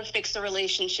how to fix the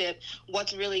relationship,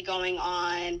 what's really going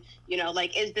on,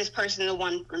 like, is this person the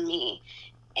one for me?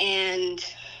 And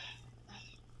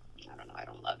I don't know. I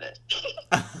don't love it.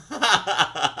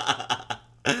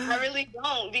 I really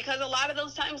don't, because a lot of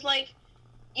those times, like,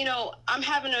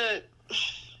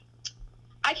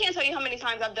 I can't tell you how many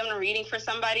times I've done a reading for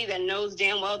somebody that knows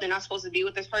damn well they're not supposed to be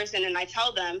with this person, and I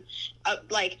tell them,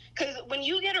 because when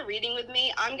you get a reading with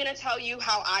me, I'm going to tell you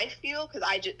how I feel, because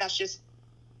I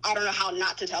don't know how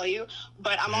not to tell you,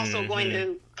 but I'm also going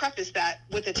to preface that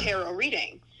with a tarot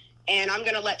reading, and I'm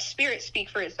going to let spirit speak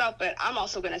for itself, but I'm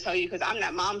also going to tell you, because I'm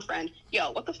that mom friend,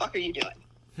 what the fuck are you doing?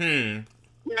 You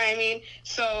know what I mean?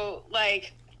 So,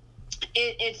 like,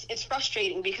 it's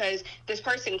frustrating because this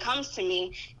person comes to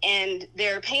me and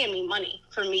they're paying me money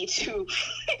for me to,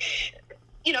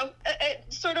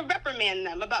 sort of reprimand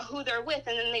them about who they're with,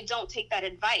 and then they don't take that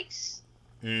advice.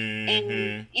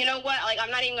 And you know what? Like, I'm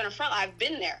not even going to front. I've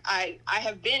been there. I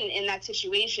have been in that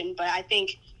situation, but I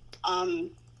think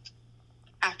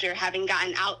after having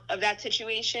gotten out of that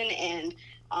situation and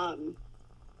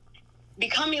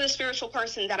becoming the spiritual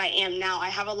person that I am now, I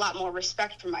have a lot more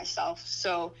respect for myself.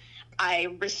 So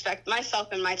I respect myself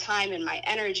and my time and my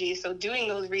energy. So doing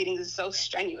those readings is so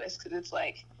strenuous, because it's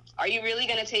like, are you really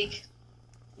going to take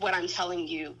what I'm telling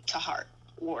you to heart,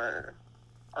 or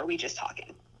are we just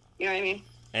talking? You know what I mean?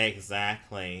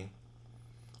 Exactly.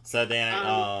 So then,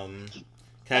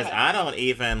 because I don't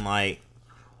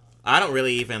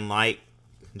really even like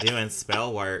doing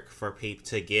spell work for people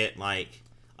to get like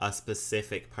a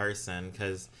specific person,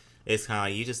 because it's kind of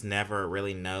like you just never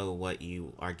really know what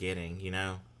you are getting,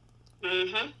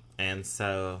 And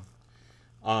so,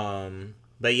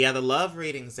 but yeah, the love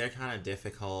readings, they're kind of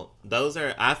difficult.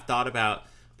 I've thought about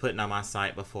putting on my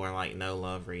site before, like, no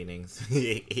love readings.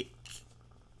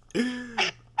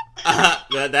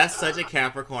 That's such a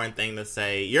Capricorn thing to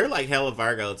say. You're like hella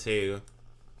Virgo too.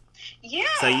 Yeah.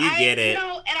 So you get it.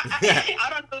 And I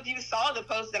don't know if you saw the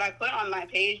post that I put on my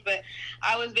page, but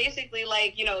I was basically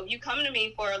like, if you come to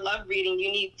me for a love reading,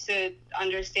 you need to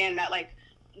understand that, like,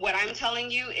 what I'm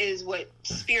telling you is what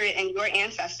spirit and your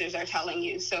ancestors are telling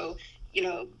you. So,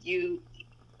 you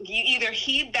either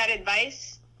heed that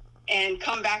advice and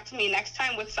come back to me next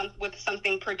time with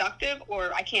something productive,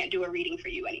 or I can't do a reading for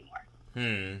you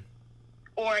anymore.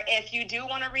 Or if you do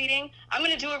want a reading, I'm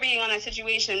going to do a reading on that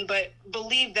situation, but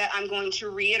believe that I'm going to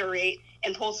reiterate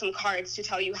and pull some cards to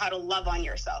tell you how to love on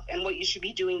yourself and what you should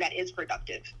be doing that is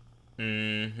productive.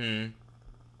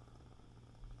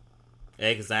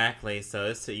 Exactly.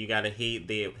 So you got to heed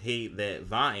the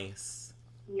advice.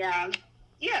 Yeah.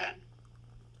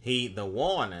 Heed the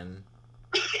warning.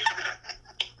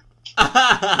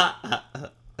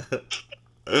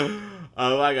 Oh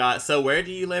my God. So where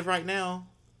do you live right now?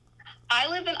 I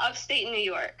live in upstate New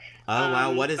York. Oh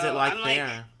wow. What is it like there?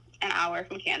 Like an hour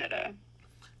from Canada.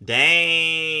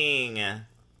 Dang.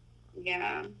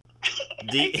 Yeah.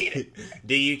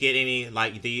 Do you get any,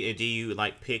 like, do you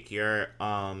like pick your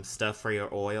stuff for your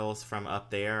oils from up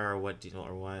there, or what?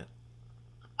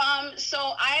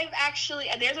 So I've actually,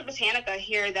 there's a Botanica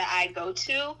here that I go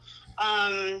to,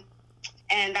 and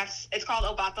it's called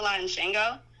Obatala in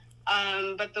Shango.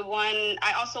 But the one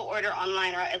I also order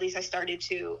online, or at least I started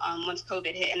to once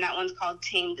COVID hit, and that one's called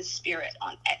Tame the Spirit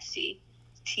on Etsy.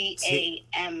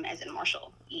 TAM as in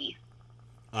Marshall E.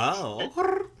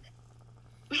 Oh,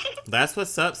 that's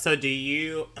what's up. So,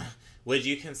 would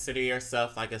you consider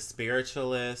yourself like a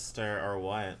spiritualist or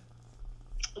what?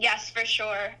 Yes, for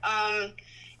sure.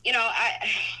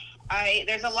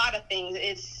 There's a lot of things.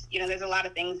 There's a lot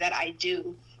of things that I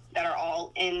do that are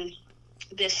all in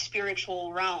this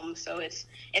spiritual realm. So it's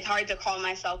hard to call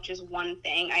myself just one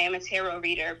thing. I am a tarot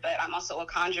reader, but I'm also a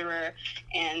conjurer,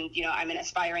 and I'm an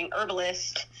aspiring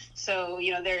herbalist. So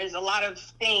there is a lot of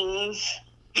things.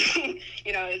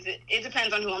 It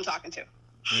depends on who I'm talking to.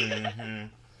 Mm-hmm.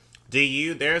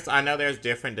 I know there's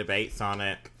different debates on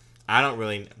it. I don't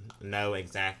really know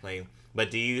exactly,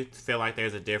 but do you feel like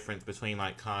there's a difference between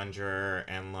like conjurer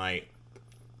and like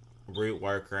root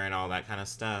worker and all that kind of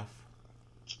stuff?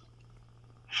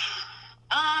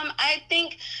 I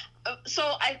think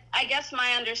so. I guess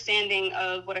my understanding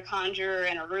of what a conjurer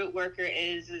and a root worker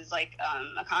is like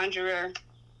a conjurer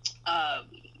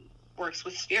works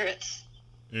with spirits.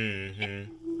 Mm-hmm.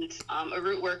 And, a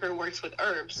root worker works with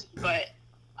herbs, but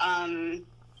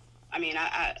I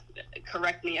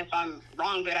correct me if I'm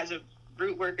wrong, but as a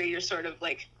root worker, you're sort of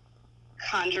like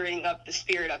conjuring up the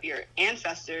spirit of your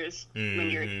ancestors when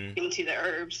you're into the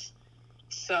herbs.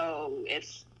 So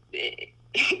it's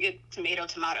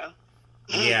tomato.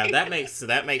 Yeah, that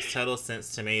makes total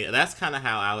sense to me. That's kind of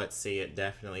how I would see it,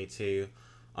 definitely too.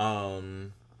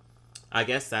 I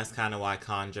guess that's kind of why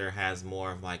conjure has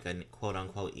more of like a quote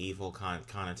unquote evil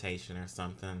connotation or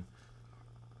something.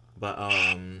 But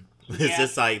it's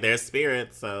just like they're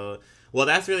spirits. So well,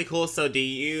 that's really cool. So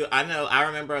I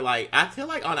remember like I feel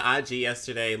like on IG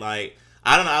yesterday, like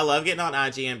I don't know, I love getting on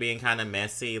IG and being kind of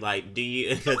messy. Like,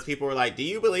 because people were like, do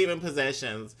you believe in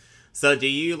possessions? So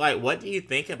what do you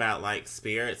think about like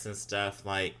spirits and stuff?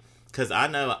 Like, because I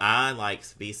know I like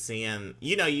be seeing,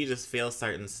 you just feel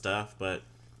certain stuff, but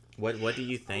what do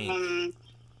you think?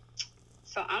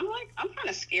 So I'm kind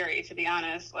of scary, to be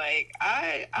honest. Like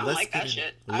I don't like that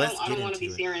shit. I don't want to be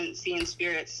seeing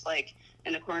spirits like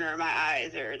in the corner of my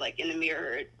eyes or like in the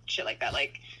mirror or shit like that.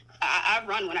 Like I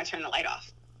run when I turn the light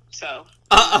off. So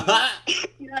you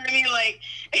know what I mean? Like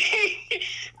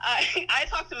I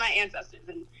talk to my ancestors,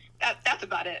 and that's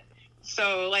about it.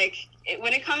 So like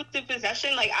when it comes to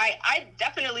possession, like I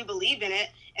definitely believe in it,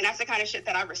 and that's the kind of shit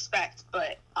that I respect.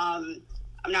 But I'm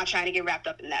not trying to get wrapped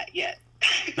up in that yet.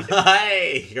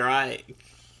 Hey, right.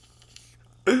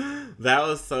 That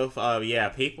was so fun. Yeah,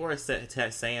 people were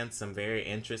saying some very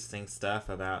interesting stuff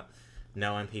about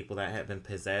knowing people that had been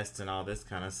possessed and all this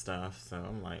kind of stuff. So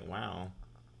I'm like, wow.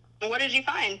 What did you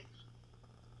find?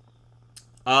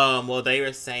 Well, they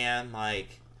were saying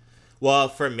like, well,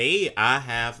 for me, I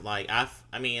have like I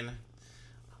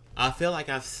feel like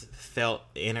I've felt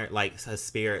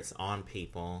spirits on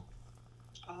people,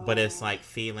 but it's like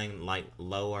feeling like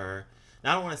lower.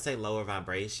 I don't want to say lower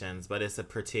vibrations, but it's a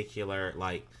particular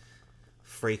like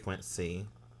frequency,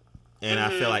 and I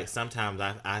feel like sometimes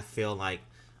I feel like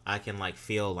I can like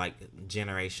feel like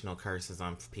generational curses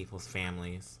on people's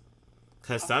families.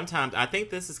 Because sometimes I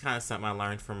think this is kind of something I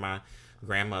learned from my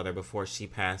grandmother before she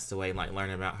passed away, like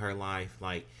learning about her life.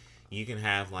 Like you can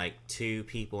have like two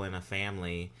people in a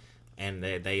family, and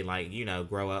they like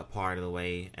grow up part of the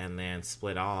way and then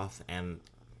split off, and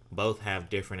both have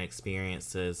different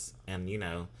experiences, and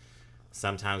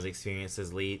sometimes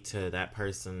experiences lead to that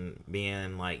person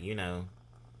being like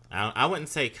I wouldn't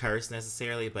say cursed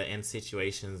necessarily, but in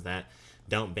situations that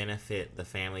don't benefit the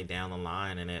family down the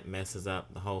line, and it messes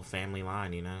up the whole family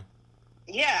line.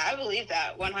 Yeah, I believe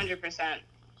that 100%.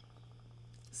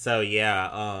 So yeah,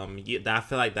 I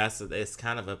feel like it's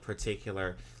kind of a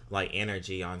particular like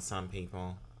energy on some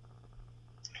people.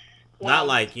 Well, not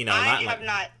like I have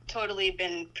not totally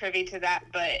been privy to that,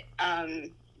 but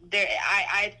I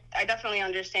definitely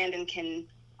understand and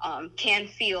can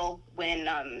feel when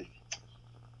I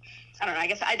don't know. I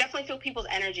guess I definitely feel people's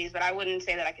energies, but I wouldn't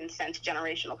say that I can sense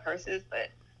generational curses. But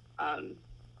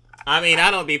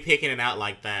I don't be picking it out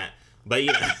like that. But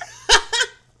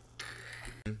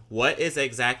what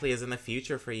exactly is in the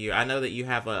future for you? I know that you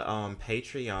have a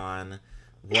Patreon.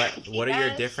 What are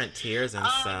your different tiers and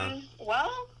stuff?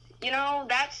 Well,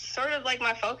 that's sort of like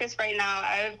my focus right now.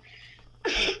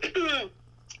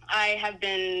 I have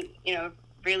been,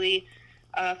 really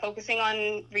focusing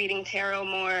on reading tarot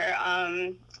more.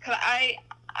 Because I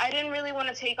didn't really want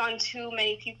to take on too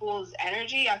many people's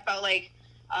energy. I felt like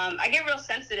I get real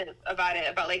sensitive about it,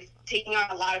 about like taking on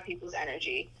a lot of people's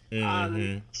energy.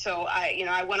 So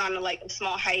I went on like a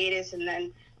small hiatus, and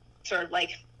then sort of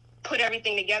like put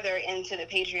everything together into the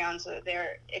Patreon. So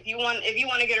there, if you want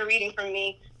to get a reading from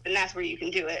me, then that's where you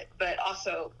can do it. But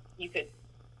also you could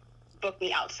book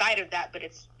me outside of that, but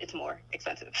it's more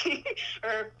expensive.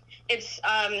 Or it's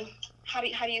how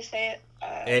do you say it?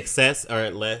 Excess or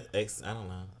less? I don't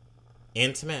know.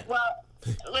 Intimate. Well,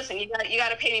 listen, you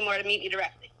gotta pay me more to meet me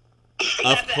directly.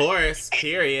 Of course.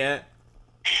 Period.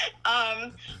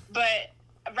 But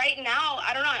right now,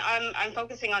 I don't know. I'm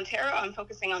focusing on tarot. I'm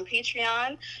focusing on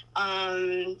Patreon.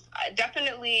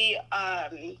 Definitely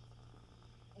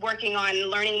working on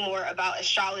learning more about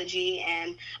astrology,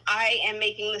 and I am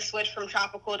making the switch from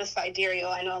tropical to sidereal.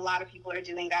 I know a lot of people are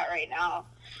doing that right now.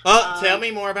 Oh, tell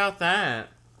me more about that.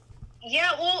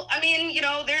 Yeah, well, I mean,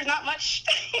 there's not much.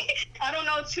 I don't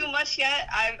know too much yet.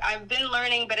 I've been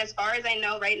learning, but as far as I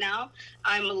know right now,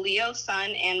 I'm a Leo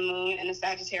sun and moon and a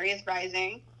Sagittarius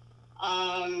rising.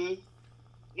 I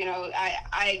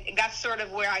got sort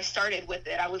of where I started with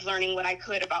it. I was learning what I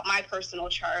could about my personal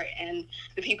chart and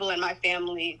the people in my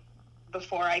family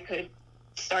before I could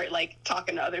start like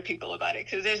talking to other people about it,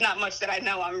 because there's not much that I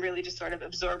know. I'm really just sort of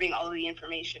absorbing all of the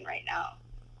information right now.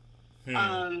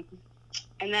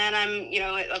 And then I'm,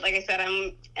 like I said,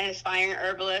 I'm an aspiring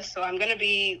herbalist, so I'm going to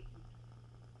be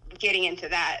getting into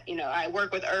that. I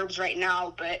work with herbs right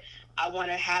now, but I want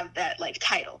to have that like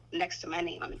title next to my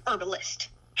name. I'm an herbalist.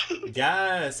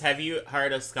 Yes. Have you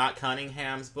heard of Scott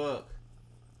Cunningham's book?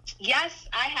 Yes,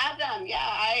 I have them.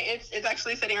 Yeah, it's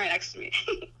actually sitting right next to me.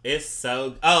 It's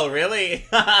so. Oh, really?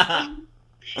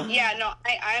 Yeah. No,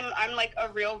 I'm like a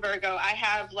real Virgo. I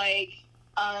have like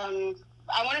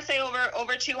I want to say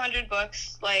over 200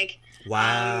 books. Like,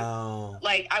 wow.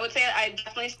 Like I would say I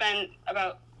definitely spent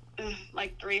about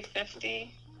like $350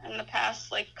 in the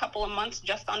past like couple of months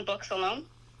just on books alone.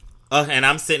 Oh, and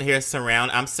I'm sitting here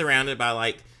I'm surrounded by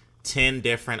like 10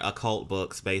 different occult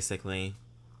books, basically.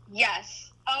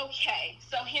 Yes. Okay.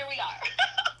 So here we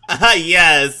are.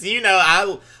 Yes.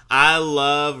 I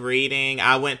love reading.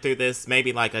 I went through this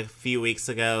maybe like a few weeks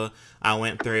ago. I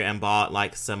went through and bought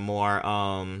like some more,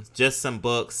 just some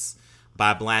books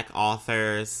by Black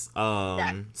authors.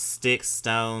 Sticks,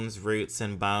 Stones, Roots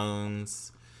and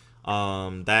Bones.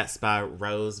 That's by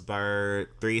Rosebird.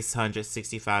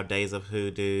 365 Days of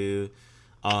Hoodoo.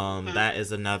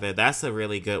 That's a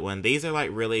really good one. These are like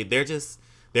really, they're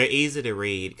easy to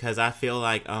read, because I feel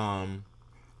like,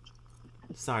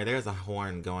 sorry, there's a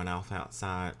horn going off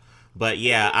outside. But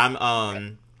yeah,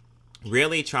 I'm,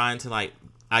 really trying to like,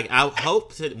 I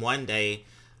hope to one day,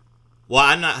 well,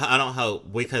 I don't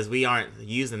hope, because we aren't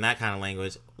using that kind of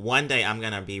language. One day I'm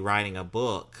going to be writing a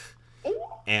book.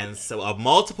 And so,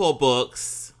 multiple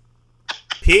books,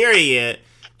 period.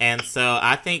 And so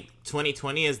I think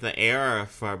 2020 is the era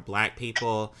for Black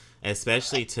people,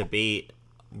 especially to be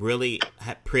really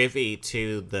privy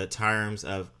to the terms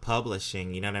of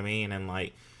publishing, you know what I mean? And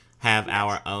like have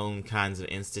our own kinds of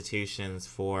institutions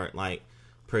for like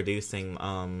producing,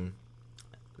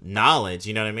 knowledge,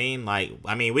 you know what I mean? Like,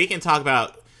 I mean, we can talk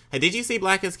about. Hey, did you see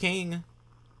Black is King?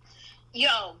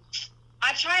 Yo,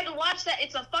 I tried to watch that.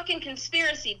 It's a fucking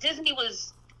conspiracy. Disney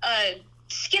was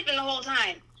skipping the whole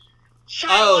time.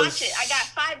 Try to watch it. I got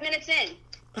 5 minutes in.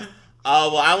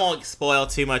 Oh, well, I won't spoil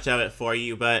too much of it for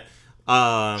you, but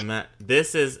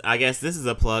this is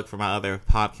a plug for my other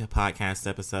podcast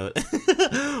episode.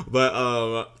 But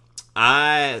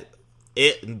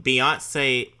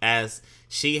Beyonce, as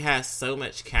she has so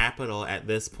much capital at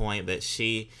this point that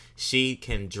she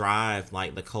can drive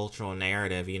like the cultural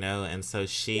narrative, and so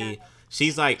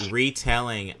she's like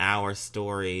retelling our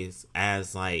stories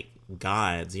as like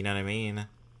gods, you know what I mean?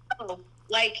 Oh,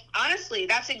 like honestly,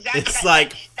 that's exactly. It's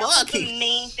like that was the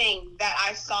main thing that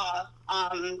I saw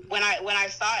when I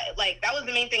saw it. Like that was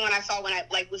the main thing when I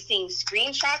like was seeing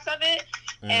screenshots of it,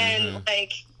 and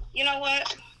like, you know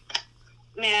what,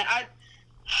 man,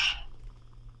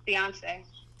 Beyonce.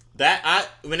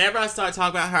 Whenever I start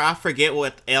talking about her, I forget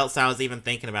what else I was even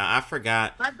thinking about. I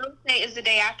forgot. My birthday is the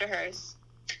day after hers.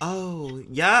 Oh,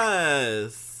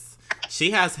 yes.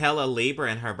 She has hella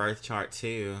Libra in her birth chart,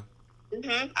 too.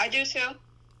 I do, too.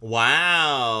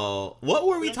 Wow. What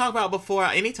were we talking about before?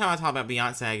 Anytime I talk about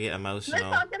Beyonce, I get emotional.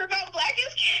 We're talking about Black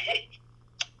is King.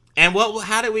 And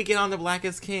how did we get on the Black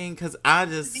is King? Because I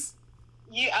just...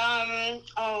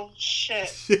 oh,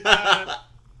 shit.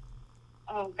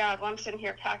 Oh, God, well, I'm sitting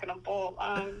here packing a bowl.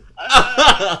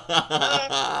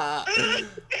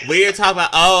 We were talking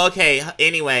about... okay.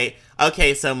 Anyway.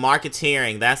 Okay, so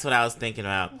marketeering. That's what I was thinking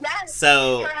about. Yes.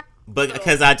 So,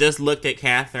 because I just looked at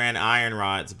Catherine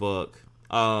Ironrod's book.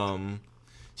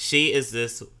 She is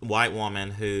this white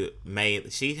woman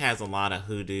she has a lot of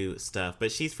hoodoo stuff,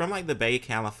 but she's from like the Bay,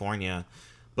 California.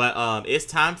 But it's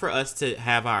time for us to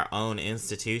have our own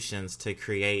institutions to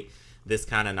create this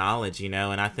kind of knowledge, you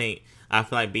know. And I feel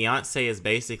like Beyonce is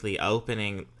basically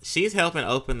she's helping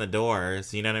open the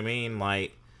doors, you know what I mean?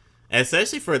 Like,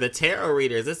 especially for the tarot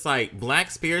readers, it's like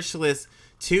Black spiritualists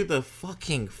to the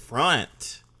fucking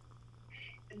front.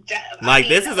 Like,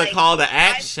 this is a call to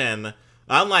action.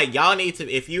 I'm like, y'all need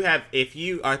to, if you have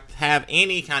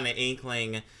any kind of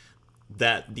inkling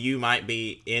that you might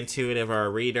be intuitive or a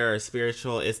reader or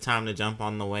spiritual, it's time to jump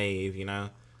on the wave, you know?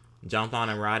 Jump on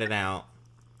and ride it out.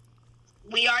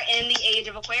 We are in the age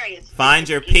of Aquarius. Find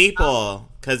your people,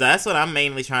 because that's what I'm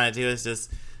mainly trying to do, is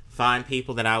just find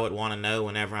people that I would want to know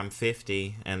whenever I'm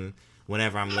 50 and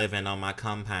whenever I'm living on my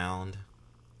compound.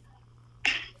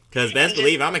 Because best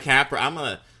believe I'm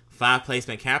a 5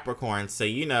 placement Capricorn, so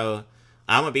you know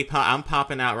I'm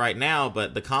popping out right now,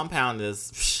 but the compound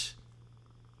is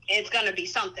it's gonna be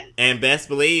something. And best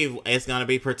believe it's gonna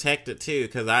be protected too,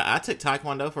 because I took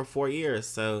Taekwondo for 4 years,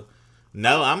 so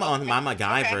no, I'm on my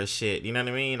MacGyver shit. You know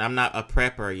what I mean? I'm not a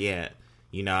prepper yet.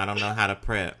 You know, I don't know how to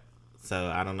prep, so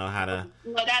I don't know how to.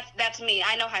 Well, that's me.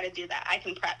 I know how to do that. I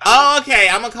can prep. Oh, okay.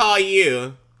 I'm gonna call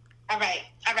you. All right.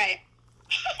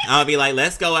 I'll be like,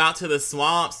 let's go out to the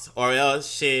swamps, or else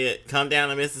shit, come down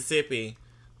to Mississippi.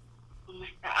 Oh my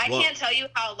God. I can't tell you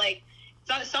how, like,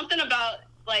 something about,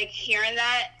 like, hearing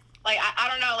that, like, I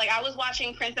don't know, like, I was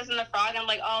watching Princess and the Frog, and I'm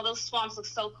like, oh, those swamps look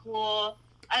so cool.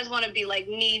 I just want to be, like,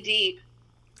 knee deep.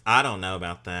 I don't know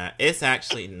about that. It's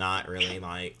actually not really,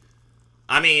 like,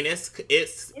 I mean, it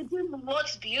just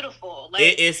looks beautiful.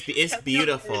 Like, it's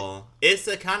beautiful. It's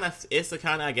a kind of,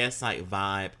 I guess, like,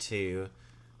 vibe too.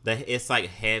 It's like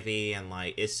heavy and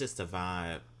like it's just a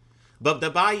vibe. But the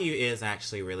bayou is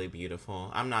actually really beautiful.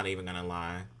 I'm not even gonna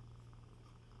lie.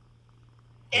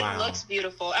 It looks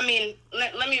beautiful. I mean,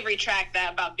 let me retract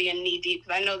that about being knee deep,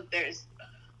 because I know that there's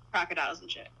crocodiles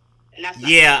and shit, and that's not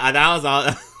that was all.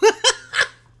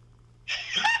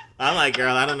 I'm like,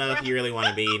 girl, I don't know if you really want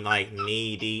to be like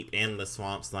knee deep in the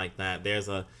swamps like that. There's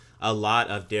a lot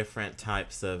of different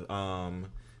types of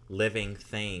living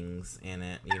things in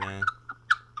it, you know.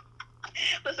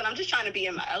 Listen, I'm just trying to be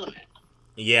in my element.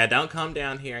 Yeah, don't come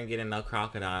down here and get in no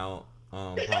crocodile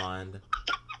pond.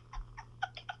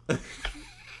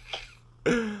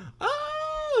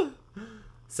 Oh!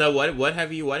 So what have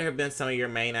been some of your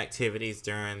main activities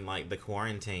during like the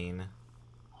quarantine?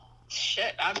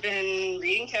 Shit, I've been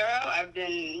reading tarot. I've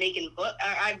been making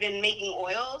I've been making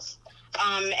oils.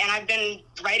 And I've been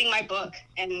writing my book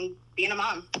and being a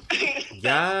mom. Yes.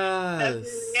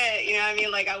 That's it. You know what I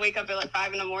mean? Like, I wake up at like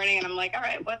 5 a.m. and I'm like, all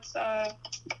right, what's time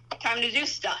to do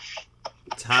stuff?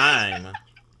 Time.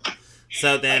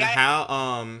 So then, like,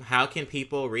 how can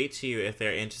people reach you if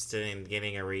they're interested in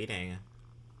getting a reading?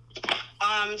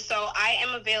 So I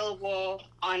am available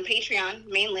on Patreon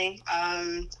mainly,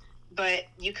 but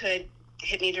you could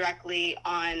hit me directly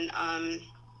on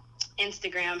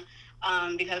Instagram.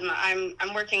 Because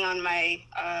I'm working on my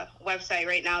website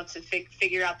right now to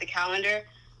figure out the calendar,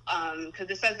 because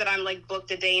it says that I'm like booked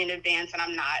a day in advance, and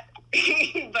I'm not.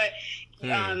 But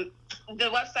the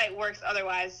website works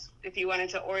otherwise if you wanted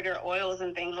to order oils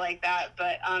and things like that.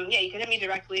 But yeah, you can hit me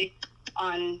directly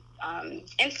on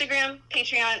Instagram,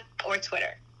 Patreon, or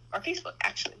Twitter, or Facebook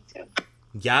actually too.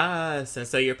 Yes, and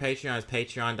so your Patreon is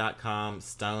patreon.com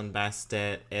Stone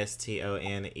Bastet,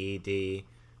 StonedBastet.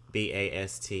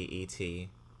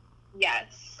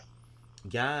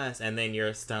 Yes, and then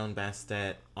you're Stone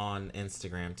Bastet on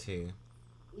Instagram too.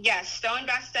 Yes, Stone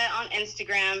Bastet on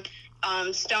Instagram,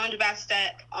 Stoned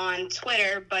Bastet on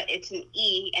Twitter, but it's an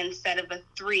E instead of a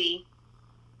 3.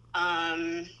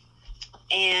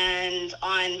 And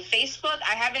on Facebook,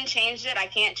 I haven't changed it. I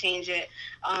can't change it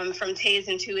from Tay's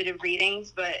Intuitive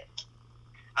Readings, but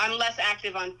I'm less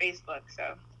active on Facebook,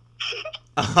 so.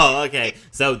 Oh, okay.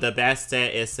 So the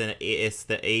Bastet it's the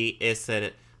E, it's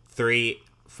a 3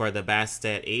 for the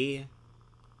Bastet E.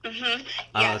 Mhm.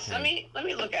 Yes. Okay. Let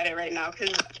me look at it right now,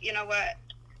 because you know what?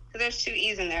 Because there's 2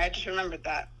 E's in there. I just remembered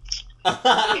that.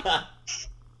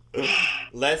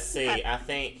 Let's see. I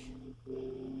think.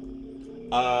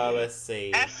 Let's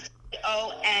see.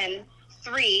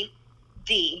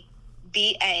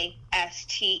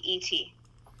 STON3DBASTET.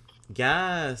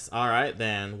 Yes. All right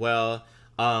then. Well,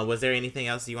 was there anything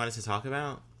else you wanted to talk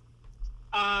about?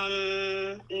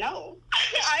 No.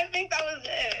 I think that was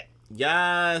it.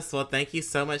 Yes. Well, thank you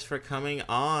so much for coming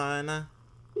on.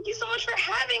 Thank you so much for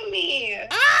having me.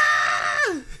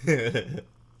 And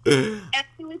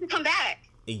you need to come back.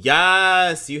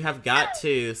 Yes, you have got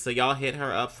to. So y'all hit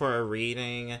her up for a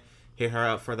reading. Hit her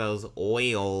up for those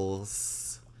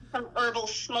oils. some herbal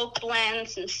smoke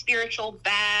blends and spiritual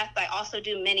bath. I also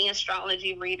do many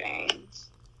astrology readings.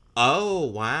 Oh,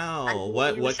 wow.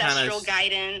 What kind of ancestral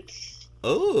guidance?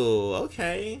 Oh,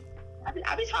 okay.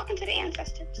 I'll be talking to the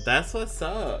ancestors. That's what's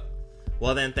up.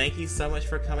 Well, then, thank you so much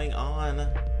for coming on.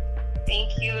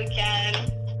 Thank you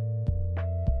again.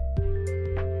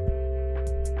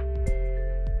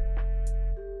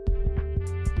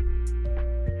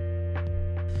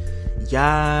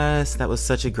 Yes, that was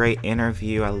such a great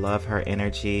interview. I love her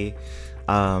energy.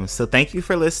 So thank you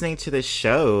for listening to this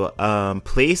show.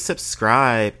 Please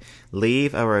subscribe,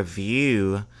 leave a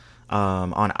review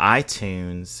on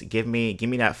iTunes. Give me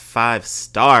that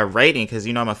 5-star rating, because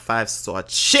you know I'm a 5-star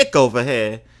chick over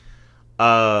here.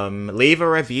 Leave a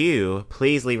review.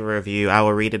 Please leave a review. I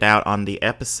will read it out on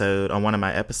one of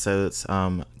my episodes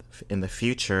in the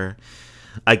future.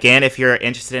 Again, if you're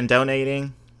interested in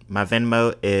donating, my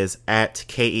Venmo is at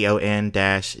KEON-DILLON.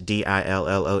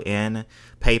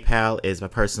 PayPal is my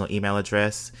personal email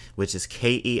address, which is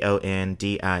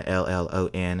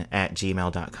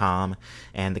KEONDILLON@gmail.com.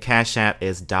 And the Cash App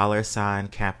is $ELDRA.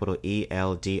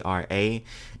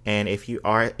 And if you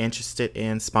are interested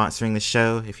in sponsoring the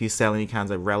show, if you sell any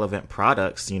kinds of relevant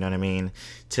products, you know what I mean,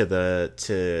 to the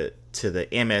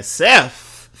MSF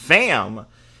fam,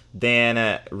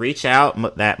 then reach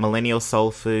out, that Millennial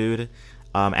Soul Food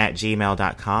at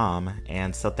gmail.com.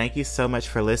 And so thank you so much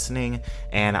for listening,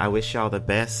 and I wish y'all the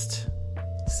best.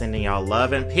 Sending y'all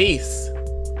love and peace.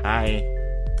 Bye.